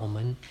说到，我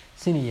们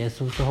信了耶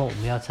稣之后，我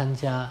们要参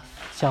加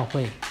教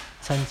会、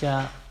参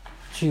加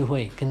聚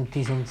会，跟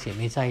弟兄姐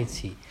妹在一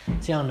起，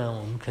这样呢，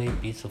我们可以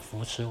彼此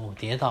扶持。我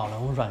跌倒了，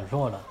我软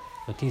弱了，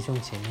有弟兄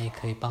姐妹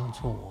可以帮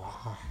助我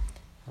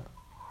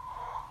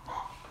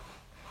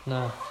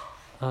那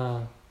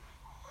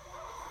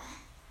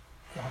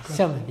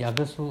下面雅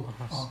各书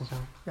4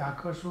章。雅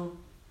各书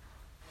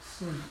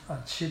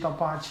7到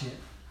8节，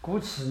故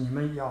此你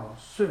们要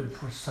顺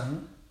服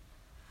神，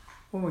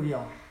勿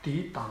要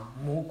抵挡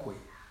魔鬼，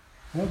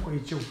魔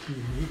鬼就必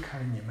离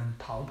开你们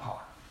逃跑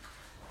了。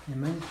你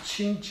们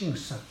亲近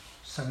神，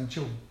神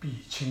就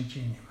必亲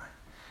近你们。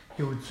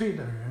有罪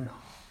的人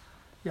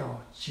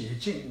要洁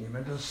净你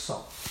们的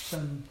手，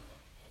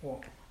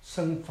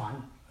生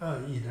烦恶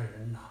意的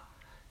人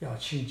要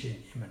亲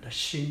近你们的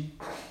心。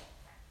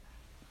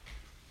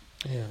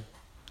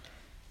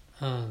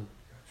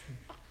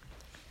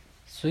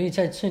所以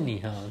在这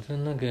里就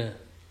那个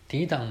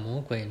抵挡魔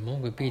鬼，魔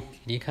鬼必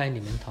离开你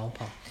们逃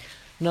跑。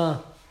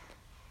那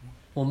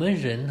我们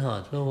人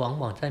就往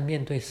往在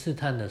面对试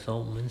探的时候，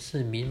我们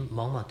是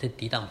往往是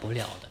抵挡不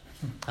了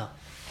的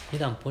抵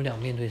挡不了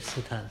面对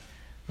试探。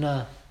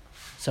那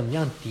怎么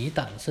样抵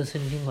挡，这是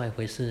另外一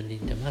回事。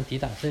怎么样抵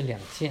挡是2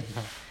件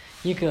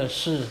一个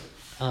是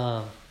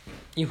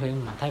一回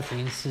马太福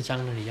音4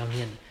章那里要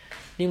念的，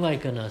另外一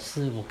个呢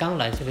是我刚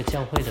来这个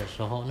教会的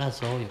时候，那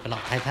时候有个老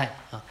太太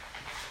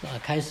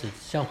开始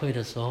教会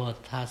的时候，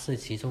她是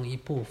其中一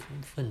部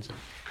分子。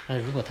那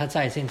如果她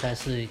现在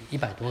是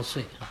100多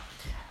岁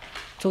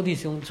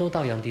周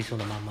道阳弟兄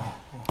的妈妈，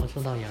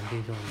周道阳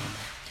弟兄的妈妈。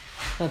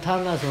那她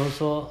那时候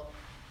说，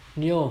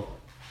你有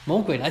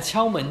魔鬼来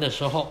敲门的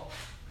时候，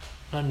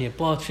那你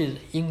不要去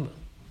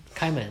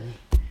开门，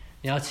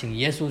你要请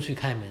耶稣去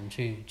开门，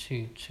去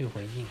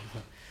回应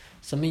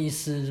什么意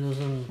思？就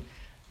是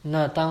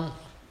那当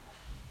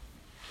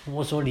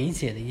我所理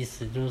解的意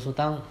思，就是说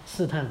当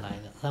试探来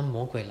了，当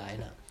魔鬼来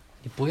了，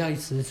你不要一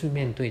直去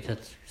面对着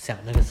想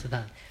那个试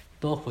探，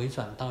多回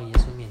转到耶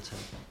稣面前，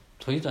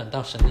回转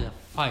到神的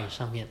话语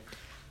上面，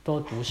多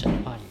读神的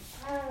话语。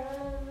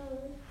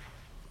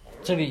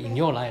这个引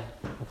诱来了，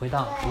回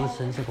到读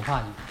神这个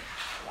话语，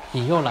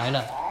引诱来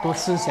了，多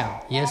思想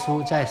耶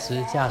稣在十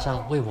字架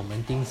上为我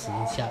们钉十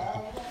字架。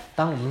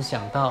当我们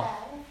想到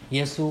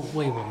耶稣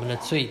为我们的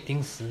罪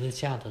钉十字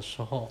架的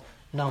时候，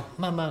那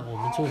慢慢我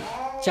们就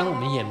将我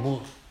们眼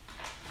目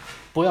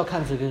不要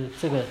看这个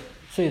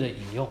罪的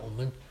引诱，我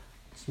们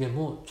眼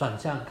目转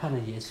向看着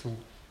耶稣，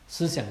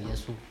思想耶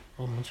稣，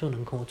我们就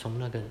能够从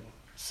那个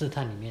试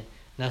探里面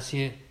那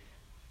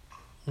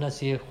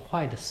些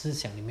坏的思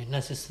想里面，那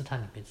些试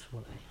探里面出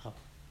来。好，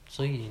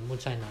所以荧幕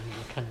在哪里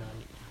看哪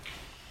里。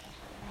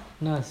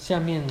那下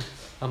面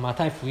马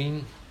太福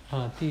音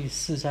第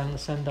4章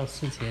3到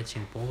4节，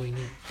请博维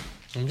念，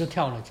我们就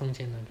跳了中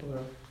间那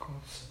个。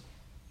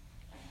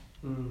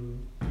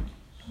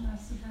那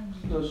试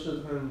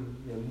探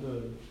人的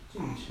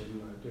近前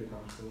来对他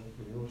说：“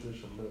你若是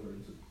神的儿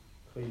子，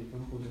可以吩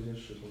咐这些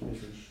石头变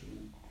成食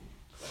物。”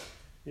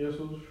耶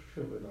稣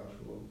却回答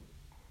说：“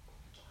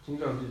经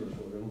上记着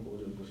说，人活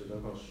着不是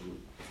单靠食物，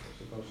而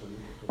是靠神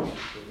口中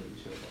说的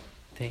一切话。”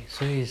对，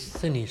所以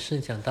这里是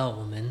讲到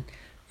我们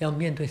要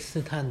面对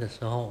试探的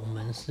时候，我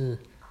们是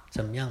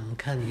怎么样？我们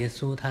看耶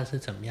稣他是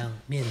怎么样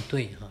面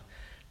对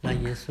那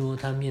耶稣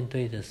他面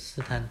对的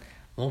试探，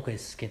魔鬼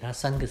给他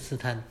3个试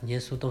探，耶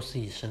稣都是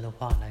以神的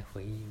话来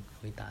回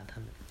答他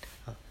们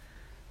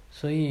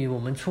所以我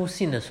们初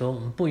信的时候，我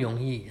们不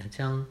容易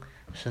将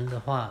神的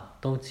话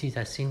都记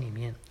在心里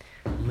面，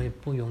我们也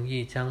不容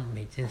易将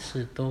每件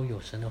事都有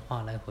神的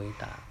话来回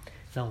答。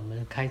让我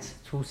们开始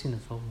初信的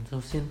时候，我们就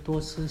先多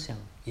思想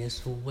耶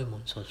稣为我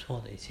们所做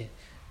的一切，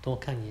多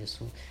看耶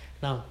稣。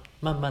那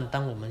慢慢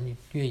当我们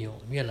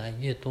越来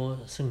越多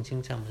圣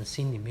经在我们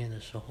心里面的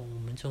时候，我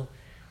们就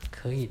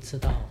可以知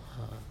道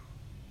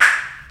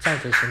照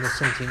着神的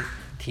圣经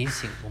提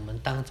醒我们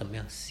当怎么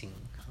样行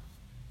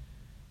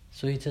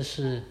所以这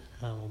是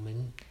我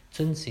们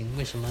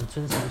为什么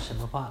遵行神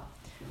的话，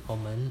我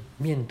们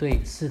面对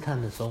试探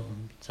的时候我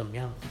们怎么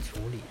样处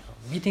理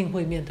一定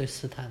会面对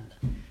试探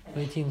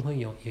的，一定会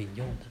有引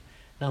诱的，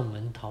让我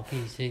们逃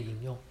避一些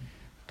引诱，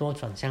多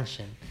转向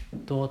神，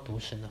多读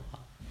神的话，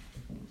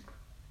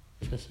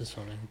这是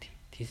所能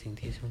提醒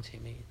弟兄姐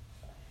妹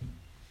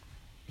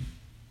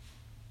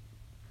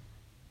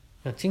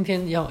的。今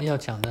天要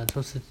讲的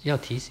就是要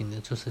提醒的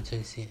就是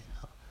这些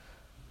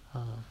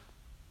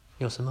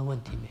有什么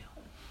问题没有？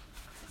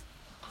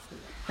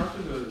他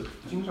这个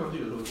经上记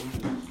的时候都是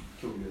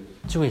旧约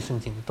的，旧约圣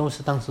经当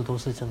时都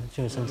是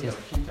旧约圣经。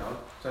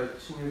在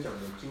新约讲的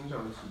经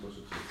上记都是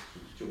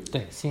旧约。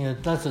对，新约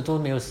当时都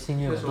没有新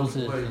约，都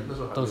是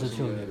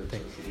旧约。对，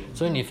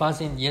所以你发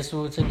现耶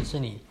稣这里是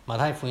你马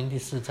太福音第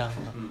4章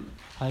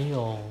还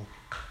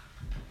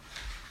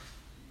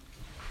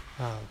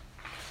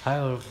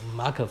有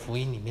马可福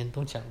音里面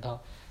都讲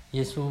到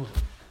耶稣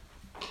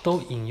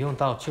都引用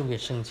到旧约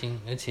圣经，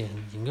而且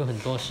引用很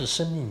多是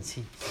生命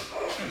记。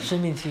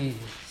生命记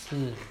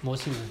是摩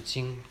西5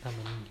经他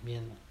们里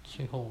面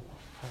最后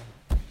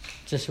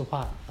这些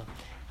话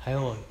还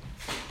有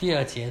第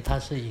2节他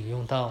是引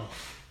用到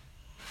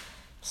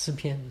诗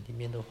篇里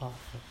面的话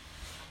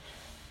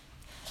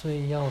所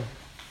以要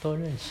多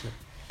认识。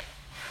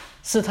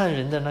试探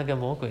人的那个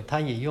魔鬼他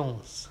也用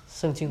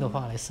圣经的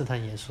话来试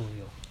探耶稣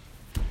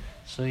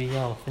所以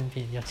要分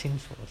辨要清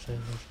楚，所以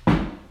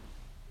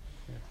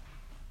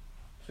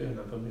很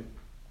难分辨，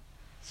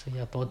所以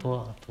要多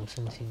读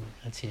圣经，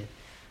而且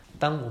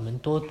当我们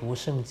多读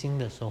圣经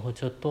的时候，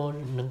就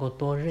能够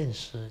多认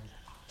识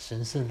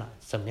神是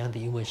怎么样的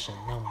一位神，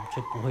那我们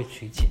就不会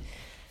取解。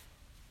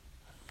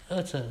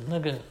而且那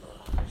个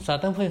撒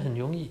旦会很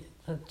容易，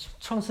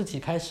创世纪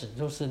开始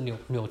就是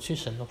扭曲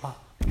神的话，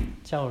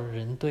叫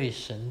人对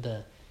神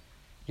的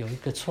有一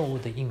个错误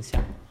的印象，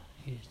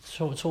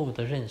错误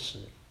的认识，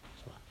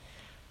是吧？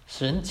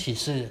神岂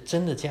是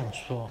真的这样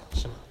说，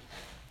是吗？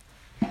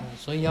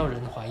所以要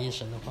人怀疑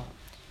神的话，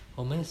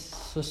我们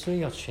是需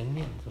要全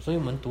面的，所以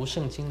我们读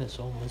圣经的时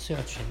候，我们是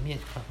要全面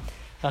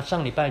那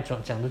上礼拜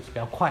讲的比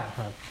较快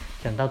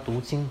讲到读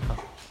经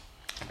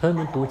朋友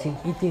们读经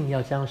一定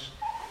要将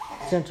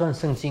这段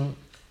圣经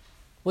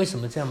为什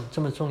么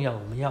这么重要？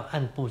我们要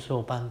按部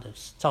就班的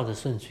照着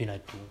顺序来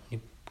读。你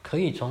可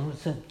以从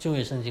旧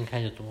约圣经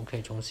开始读，可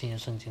以从新约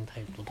圣经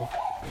开始读都可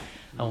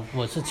以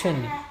我是劝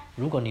你，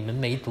如果你们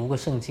没读过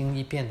圣经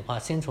一遍的话，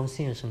先从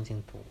新约圣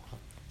经读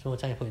所以我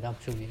再回到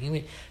旧约，因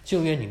为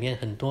旧约里面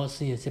很多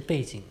是一些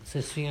背景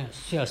是需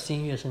要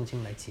新约圣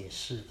经来解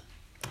释的。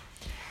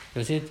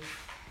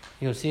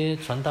有些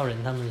传道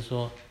人他们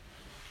说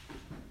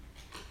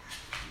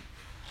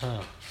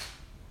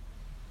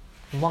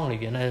忘了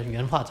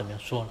原话怎么样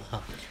说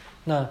了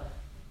那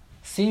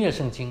新约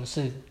圣经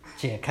是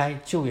解开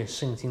旧约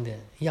圣经的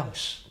钥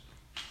匙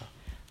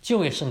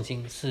旧约圣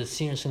经是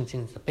新约圣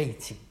经的背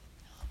景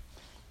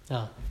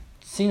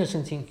新约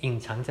圣经隐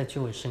藏在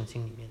旧约圣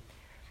经里面，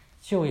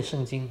旧约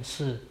圣经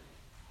是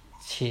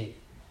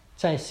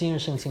在新约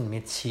圣经里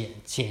面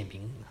解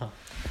明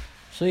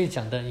所以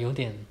讲的有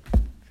点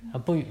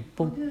不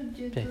我就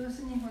觉得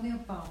圣经从那个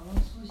保罗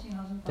书信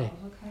好像保罗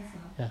说开始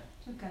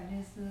就感觉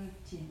是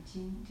解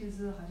经，就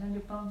是好像就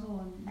帮助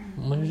我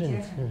们理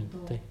解很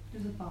多，就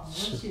是保罗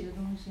写的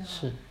东西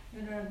是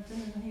有点真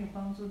的是很有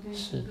帮助，对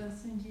整个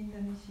圣经的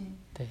那些。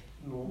对。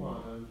罗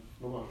马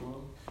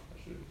书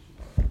是。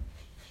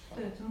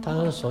对，从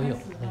他是所有。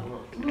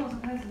从老师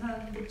开始，他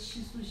的那个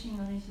起诉性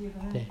那些，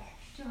好像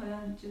就好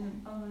像就能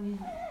帮助你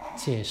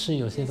解释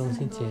有些东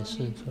西解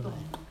释出来。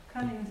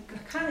看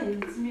了有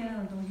字面上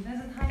的东西，但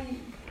是他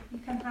一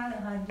看他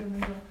的话，你就能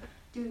够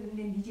就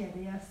理解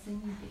的要深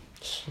一点。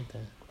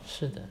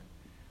是的，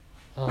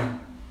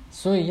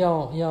所以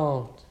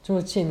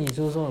就建议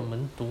就是说我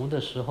们读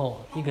的时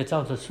候，一个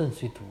照着顺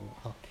序读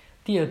啊，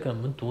第二个我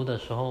们读的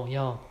时候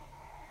要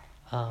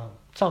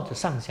照着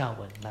上下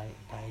文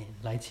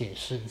来解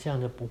释，这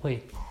样就不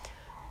会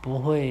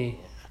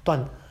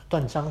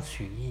断章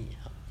取义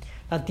啊。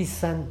那第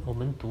三，我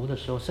们读的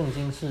时候，圣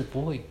经是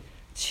不会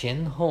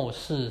前后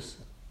是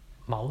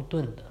矛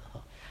盾的啊。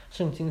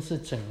圣经是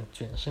整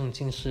卷圣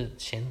经是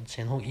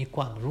前后一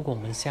贯。如果我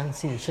们相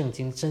信圣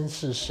经真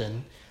是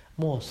神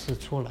默示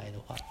出来的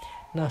话，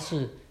那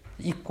是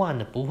一贯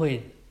的，不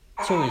会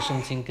旧约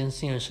圣经跟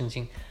新约圣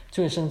经，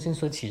旧约圣经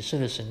所启示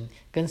的神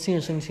跟新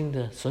约圣经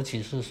的所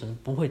启示的神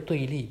不会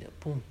对立的，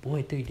不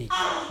会对立。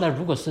那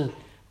如果是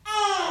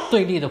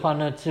对立的话，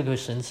那这个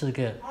神是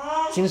个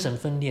精神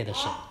分裂的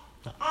神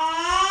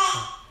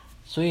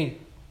所以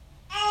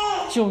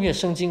旧约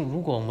圣经，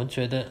如果我们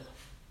觉得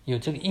有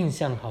这个印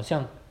象，好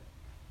像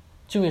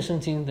旧约圣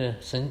经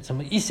的神怎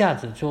么一下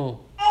子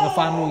就要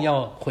发怒，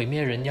要毁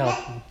灭人，要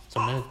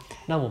怎么，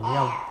那我们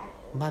要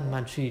慢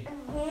慢去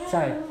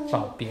再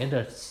找别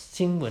的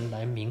经文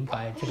来明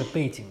白这个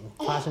背景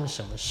发生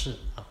什么事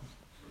啊。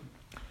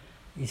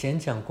以前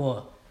讲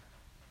过，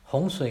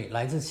洪水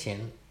来之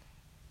前，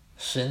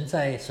神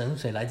在洪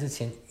水来之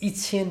前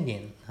1000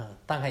年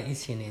大概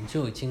1000年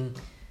就已经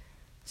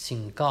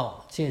警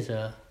告，借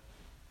着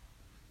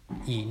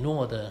以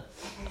诺的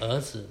儿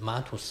子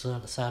马土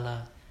沙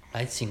拉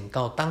来警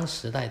告当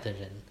时代的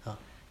人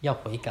要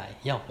悔改，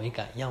要悔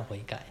改，要悔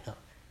改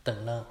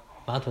等了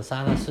马土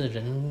沙拉是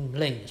人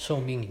类寿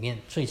命里面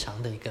最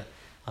长的一个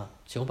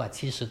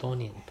970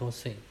多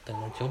岁，等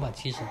了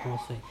970多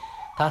岁。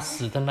他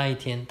死的那一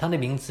天，他的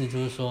名字就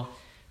是说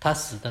他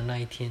死的那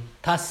一天，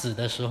他死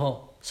的时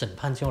候审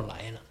判就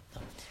来了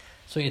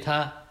所以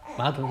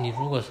马土，你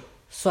如果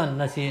算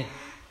那些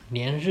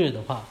年日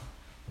的话，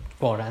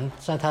果然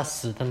在他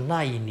死的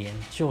那一年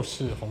就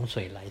是洪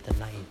水来的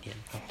那一年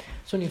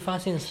所以你发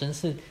现神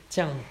是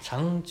这样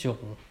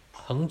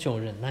恒久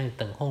忍耐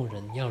等候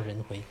人，要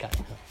人悔改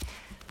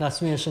那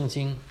新约圣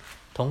经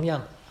同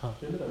样所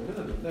以那个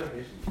年代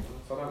没什么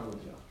撒旦的问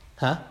题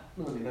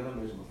那个年代都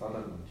没什么撒旦的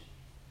问题。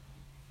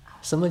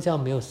什么叫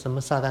没有什么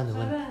撒旦的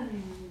问题？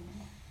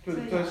就在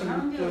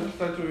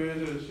旧约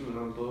这个基本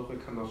上都会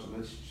看到神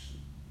的启示，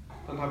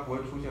但它不会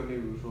出现例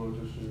如说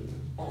就是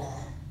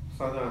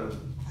撒旦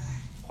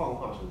幻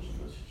化成神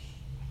的启示。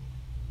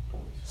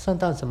撒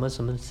旦什么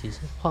启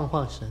示？幻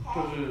化神？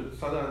就是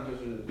撒旦就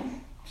是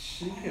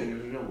欺骗，就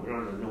是让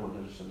人认为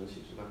那是神的启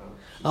示，但它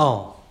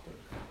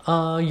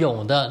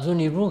有的，就是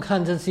你如果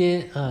看这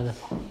些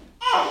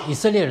以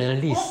色列人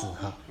的历史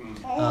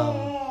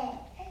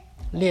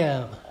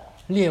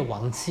列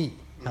王记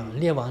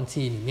列王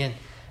记里面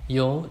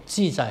有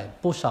记载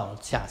不少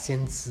假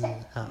先知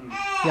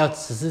要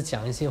只是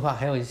讲一些话，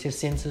还有一些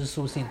先知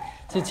书信，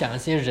是讲一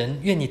些人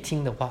愿意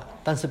听的话，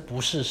但是不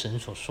是神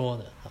所说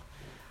的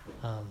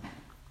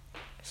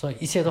所以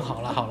一切都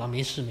好了，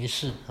没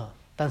事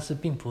但是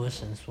并不是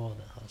神说的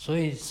所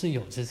以是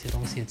有这些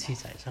东西的记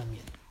载上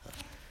面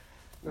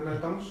那在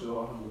当时的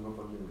话，他们能够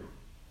分辨吗？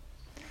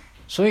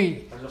所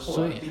以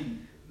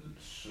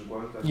史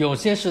官有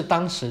些是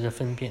当时的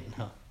分辨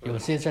有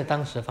些在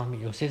当时方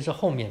面，有些是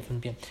后面分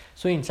辨。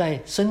所以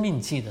在生命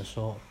记的时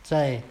候，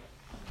在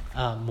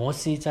摩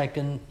西在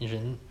跟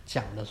人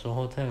讲的时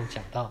候，他有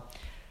讲到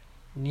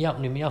你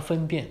们要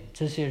分辨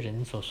这些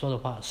人所说的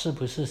话是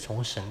不是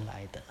从神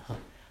来的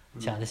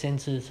假的先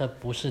知这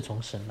不是从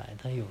神来，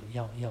他有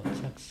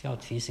要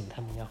提醒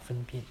他们要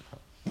分辨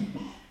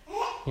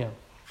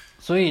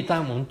所以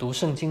当我们读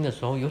圣经的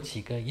时候，有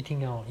几个一定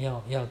要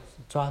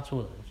抓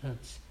住的，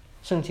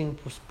圣经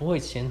不会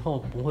前后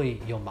不会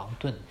有矛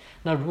盾。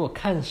那如果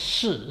看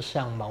事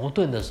上矛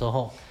盾的时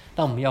候，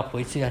那我们要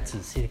回去再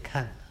仔细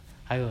看，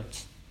还有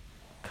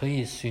可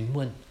以询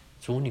问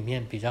族里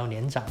面比较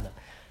年长的，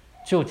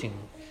究竟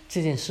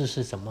这件事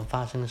是怎么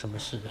发生，什么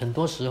事。很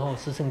多时候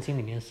是圣经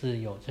里面是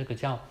有这个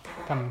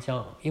他们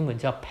英文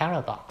叫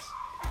paradox，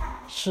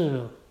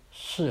 是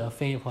而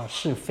非或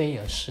是非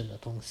而是的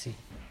东西，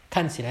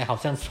看起来好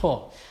像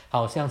错，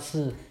好像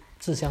是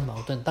自相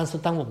矛盾，但是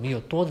当我们有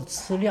多的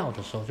资料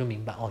的时候，就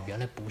明白原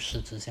来不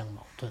是自相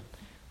矛盾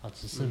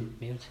只是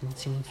没有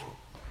清楚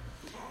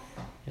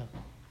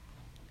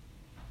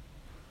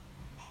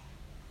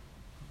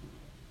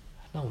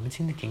那我们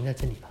今天停在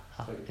这里吧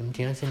我们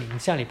停在这里，我们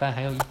下礼拜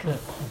还有一课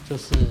就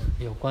是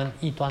有关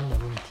异端的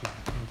问题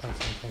到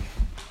现在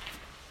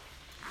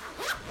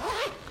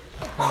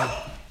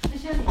那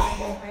下礼拜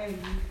还有一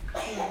课，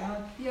然后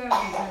第二个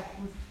礼拜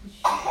不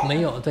许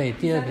没有，对，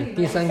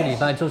第三个礼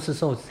拜就是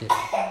受洗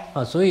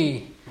所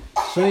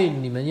以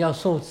你们要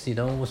受洗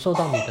的，我收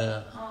到你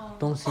的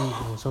东西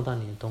我收到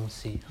你的东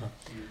西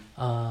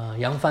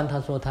杨帆他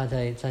说他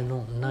在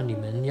弄，那你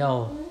们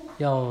要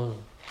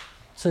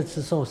这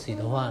次受洗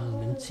的话，你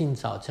们尽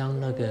早将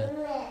那个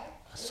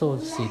受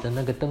洗的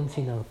那个登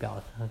记那个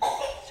表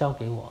交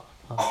给我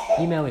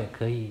email 也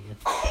可以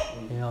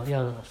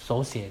要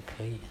手写也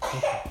可以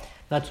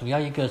那主要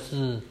一个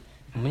是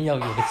我们要有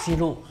个记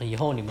录，以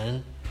后你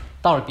们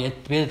到了别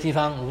的地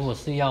方，如果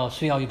是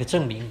需要一个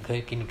证明，可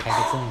以给你开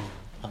个证明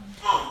啊。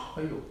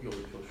还有需要的。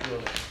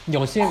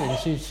有些人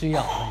是需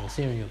要，有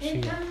些人有需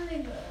要。他们那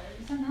个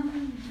像他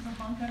们就是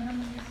黄泉，他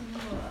们就是如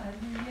果还是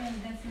愿意，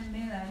但是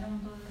没来那么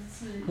多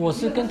次。我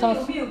是跟他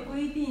有没有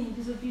规定，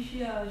就是必须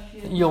要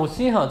学？有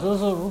些就是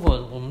说，如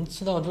果我们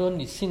知道说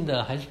你信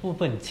的还是部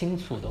分清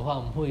楚的话，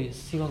我们会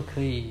希望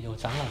可以有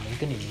长老们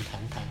跟你们谈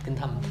谈，跟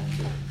他们谈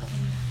谈啊。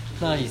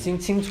那已经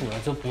清楚了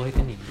就不会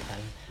跟你们谈。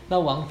那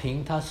王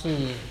平他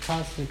是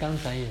刚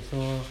才也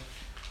说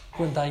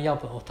问他要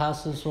不，他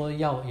是说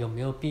有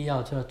没有必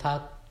要，就是他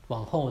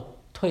往后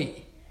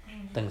退，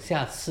等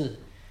下次。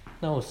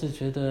那我是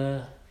觉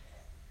得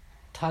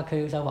他可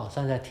以在网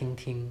上再听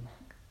听，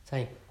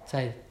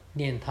再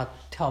念他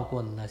跳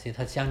过的那些。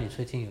他家里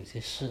最近有些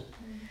事，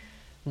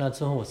那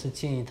之后我是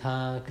建议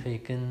他可以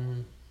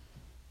跟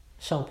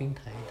哨兵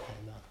谈一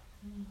谈吧。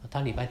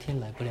他礼拜天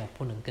来不了，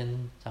不能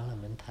跟长老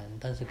们谈，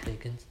但是可以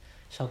跟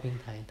哨兵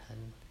谈一谈，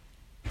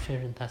确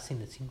认他信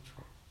得清楚。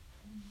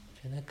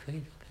我觉得可以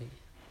就可以。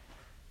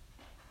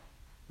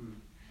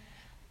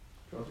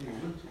主要是有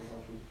问题的话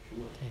去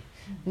问。对，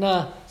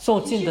那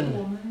受浸的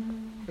我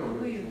们不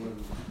会有。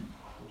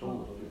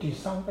第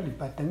3个礼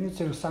拜等于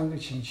只有3个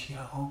星期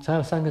了哦。才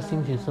有3个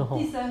星期之后。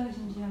第3个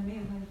星期还没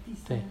有，第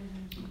3个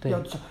星期。对。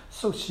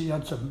受洗要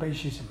准备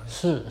些什么？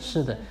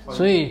是的，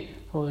所以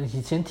我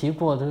以前提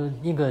过，就是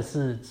一个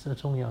是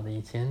重要的，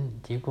以前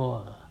提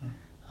过，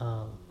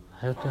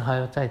还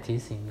要再提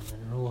醒你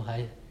们，如果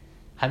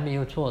还没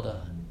有做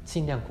的，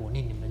尽量鼓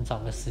励你们找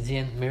个时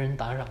间，没人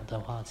打扰的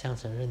话，这样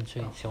子认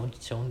罪，求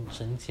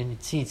神给你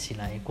记起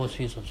来过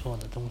去所做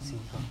的东西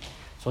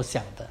所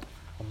想的，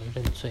我们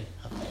认罪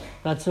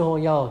那之后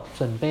要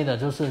准备的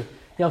就是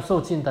要受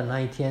浸的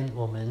那一天，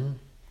我们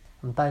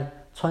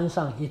穿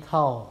上一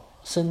套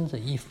深的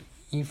衣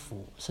服，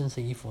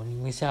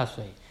因为下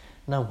水，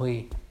那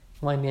会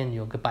外面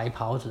有个白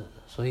袍子，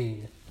所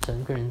以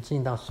整个人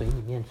进到水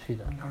里面去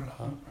的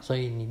所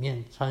以里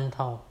面穿一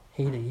套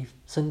黑的衣服，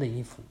深的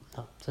衣服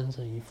深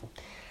色衣服，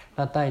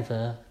那带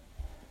着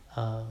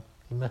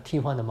你们替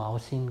换的毛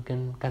巾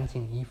跟干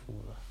净衣服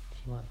了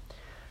替换。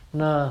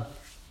那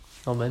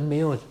我们没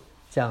有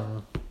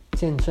讲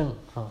见证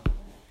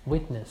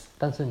witness，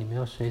 但是你们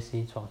要学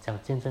习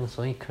讲见证，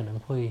所以可能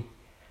会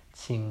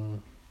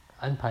请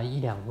安排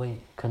1-2位，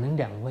可能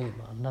2位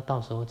嘛。那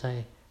到时候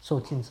在受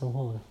浸之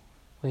后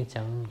会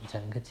讲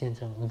一个见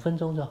证，5分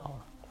钟就好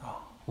了。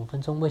5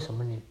分钟，为什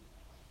么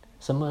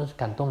什么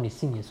感动你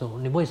信耶稣？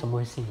你为什么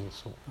会信耶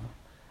稣？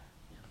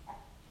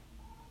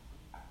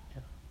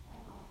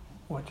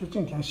我就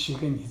今天写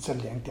给你这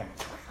2点。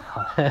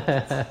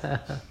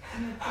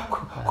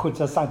好。或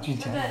者上去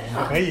讲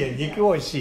可以，你给我写。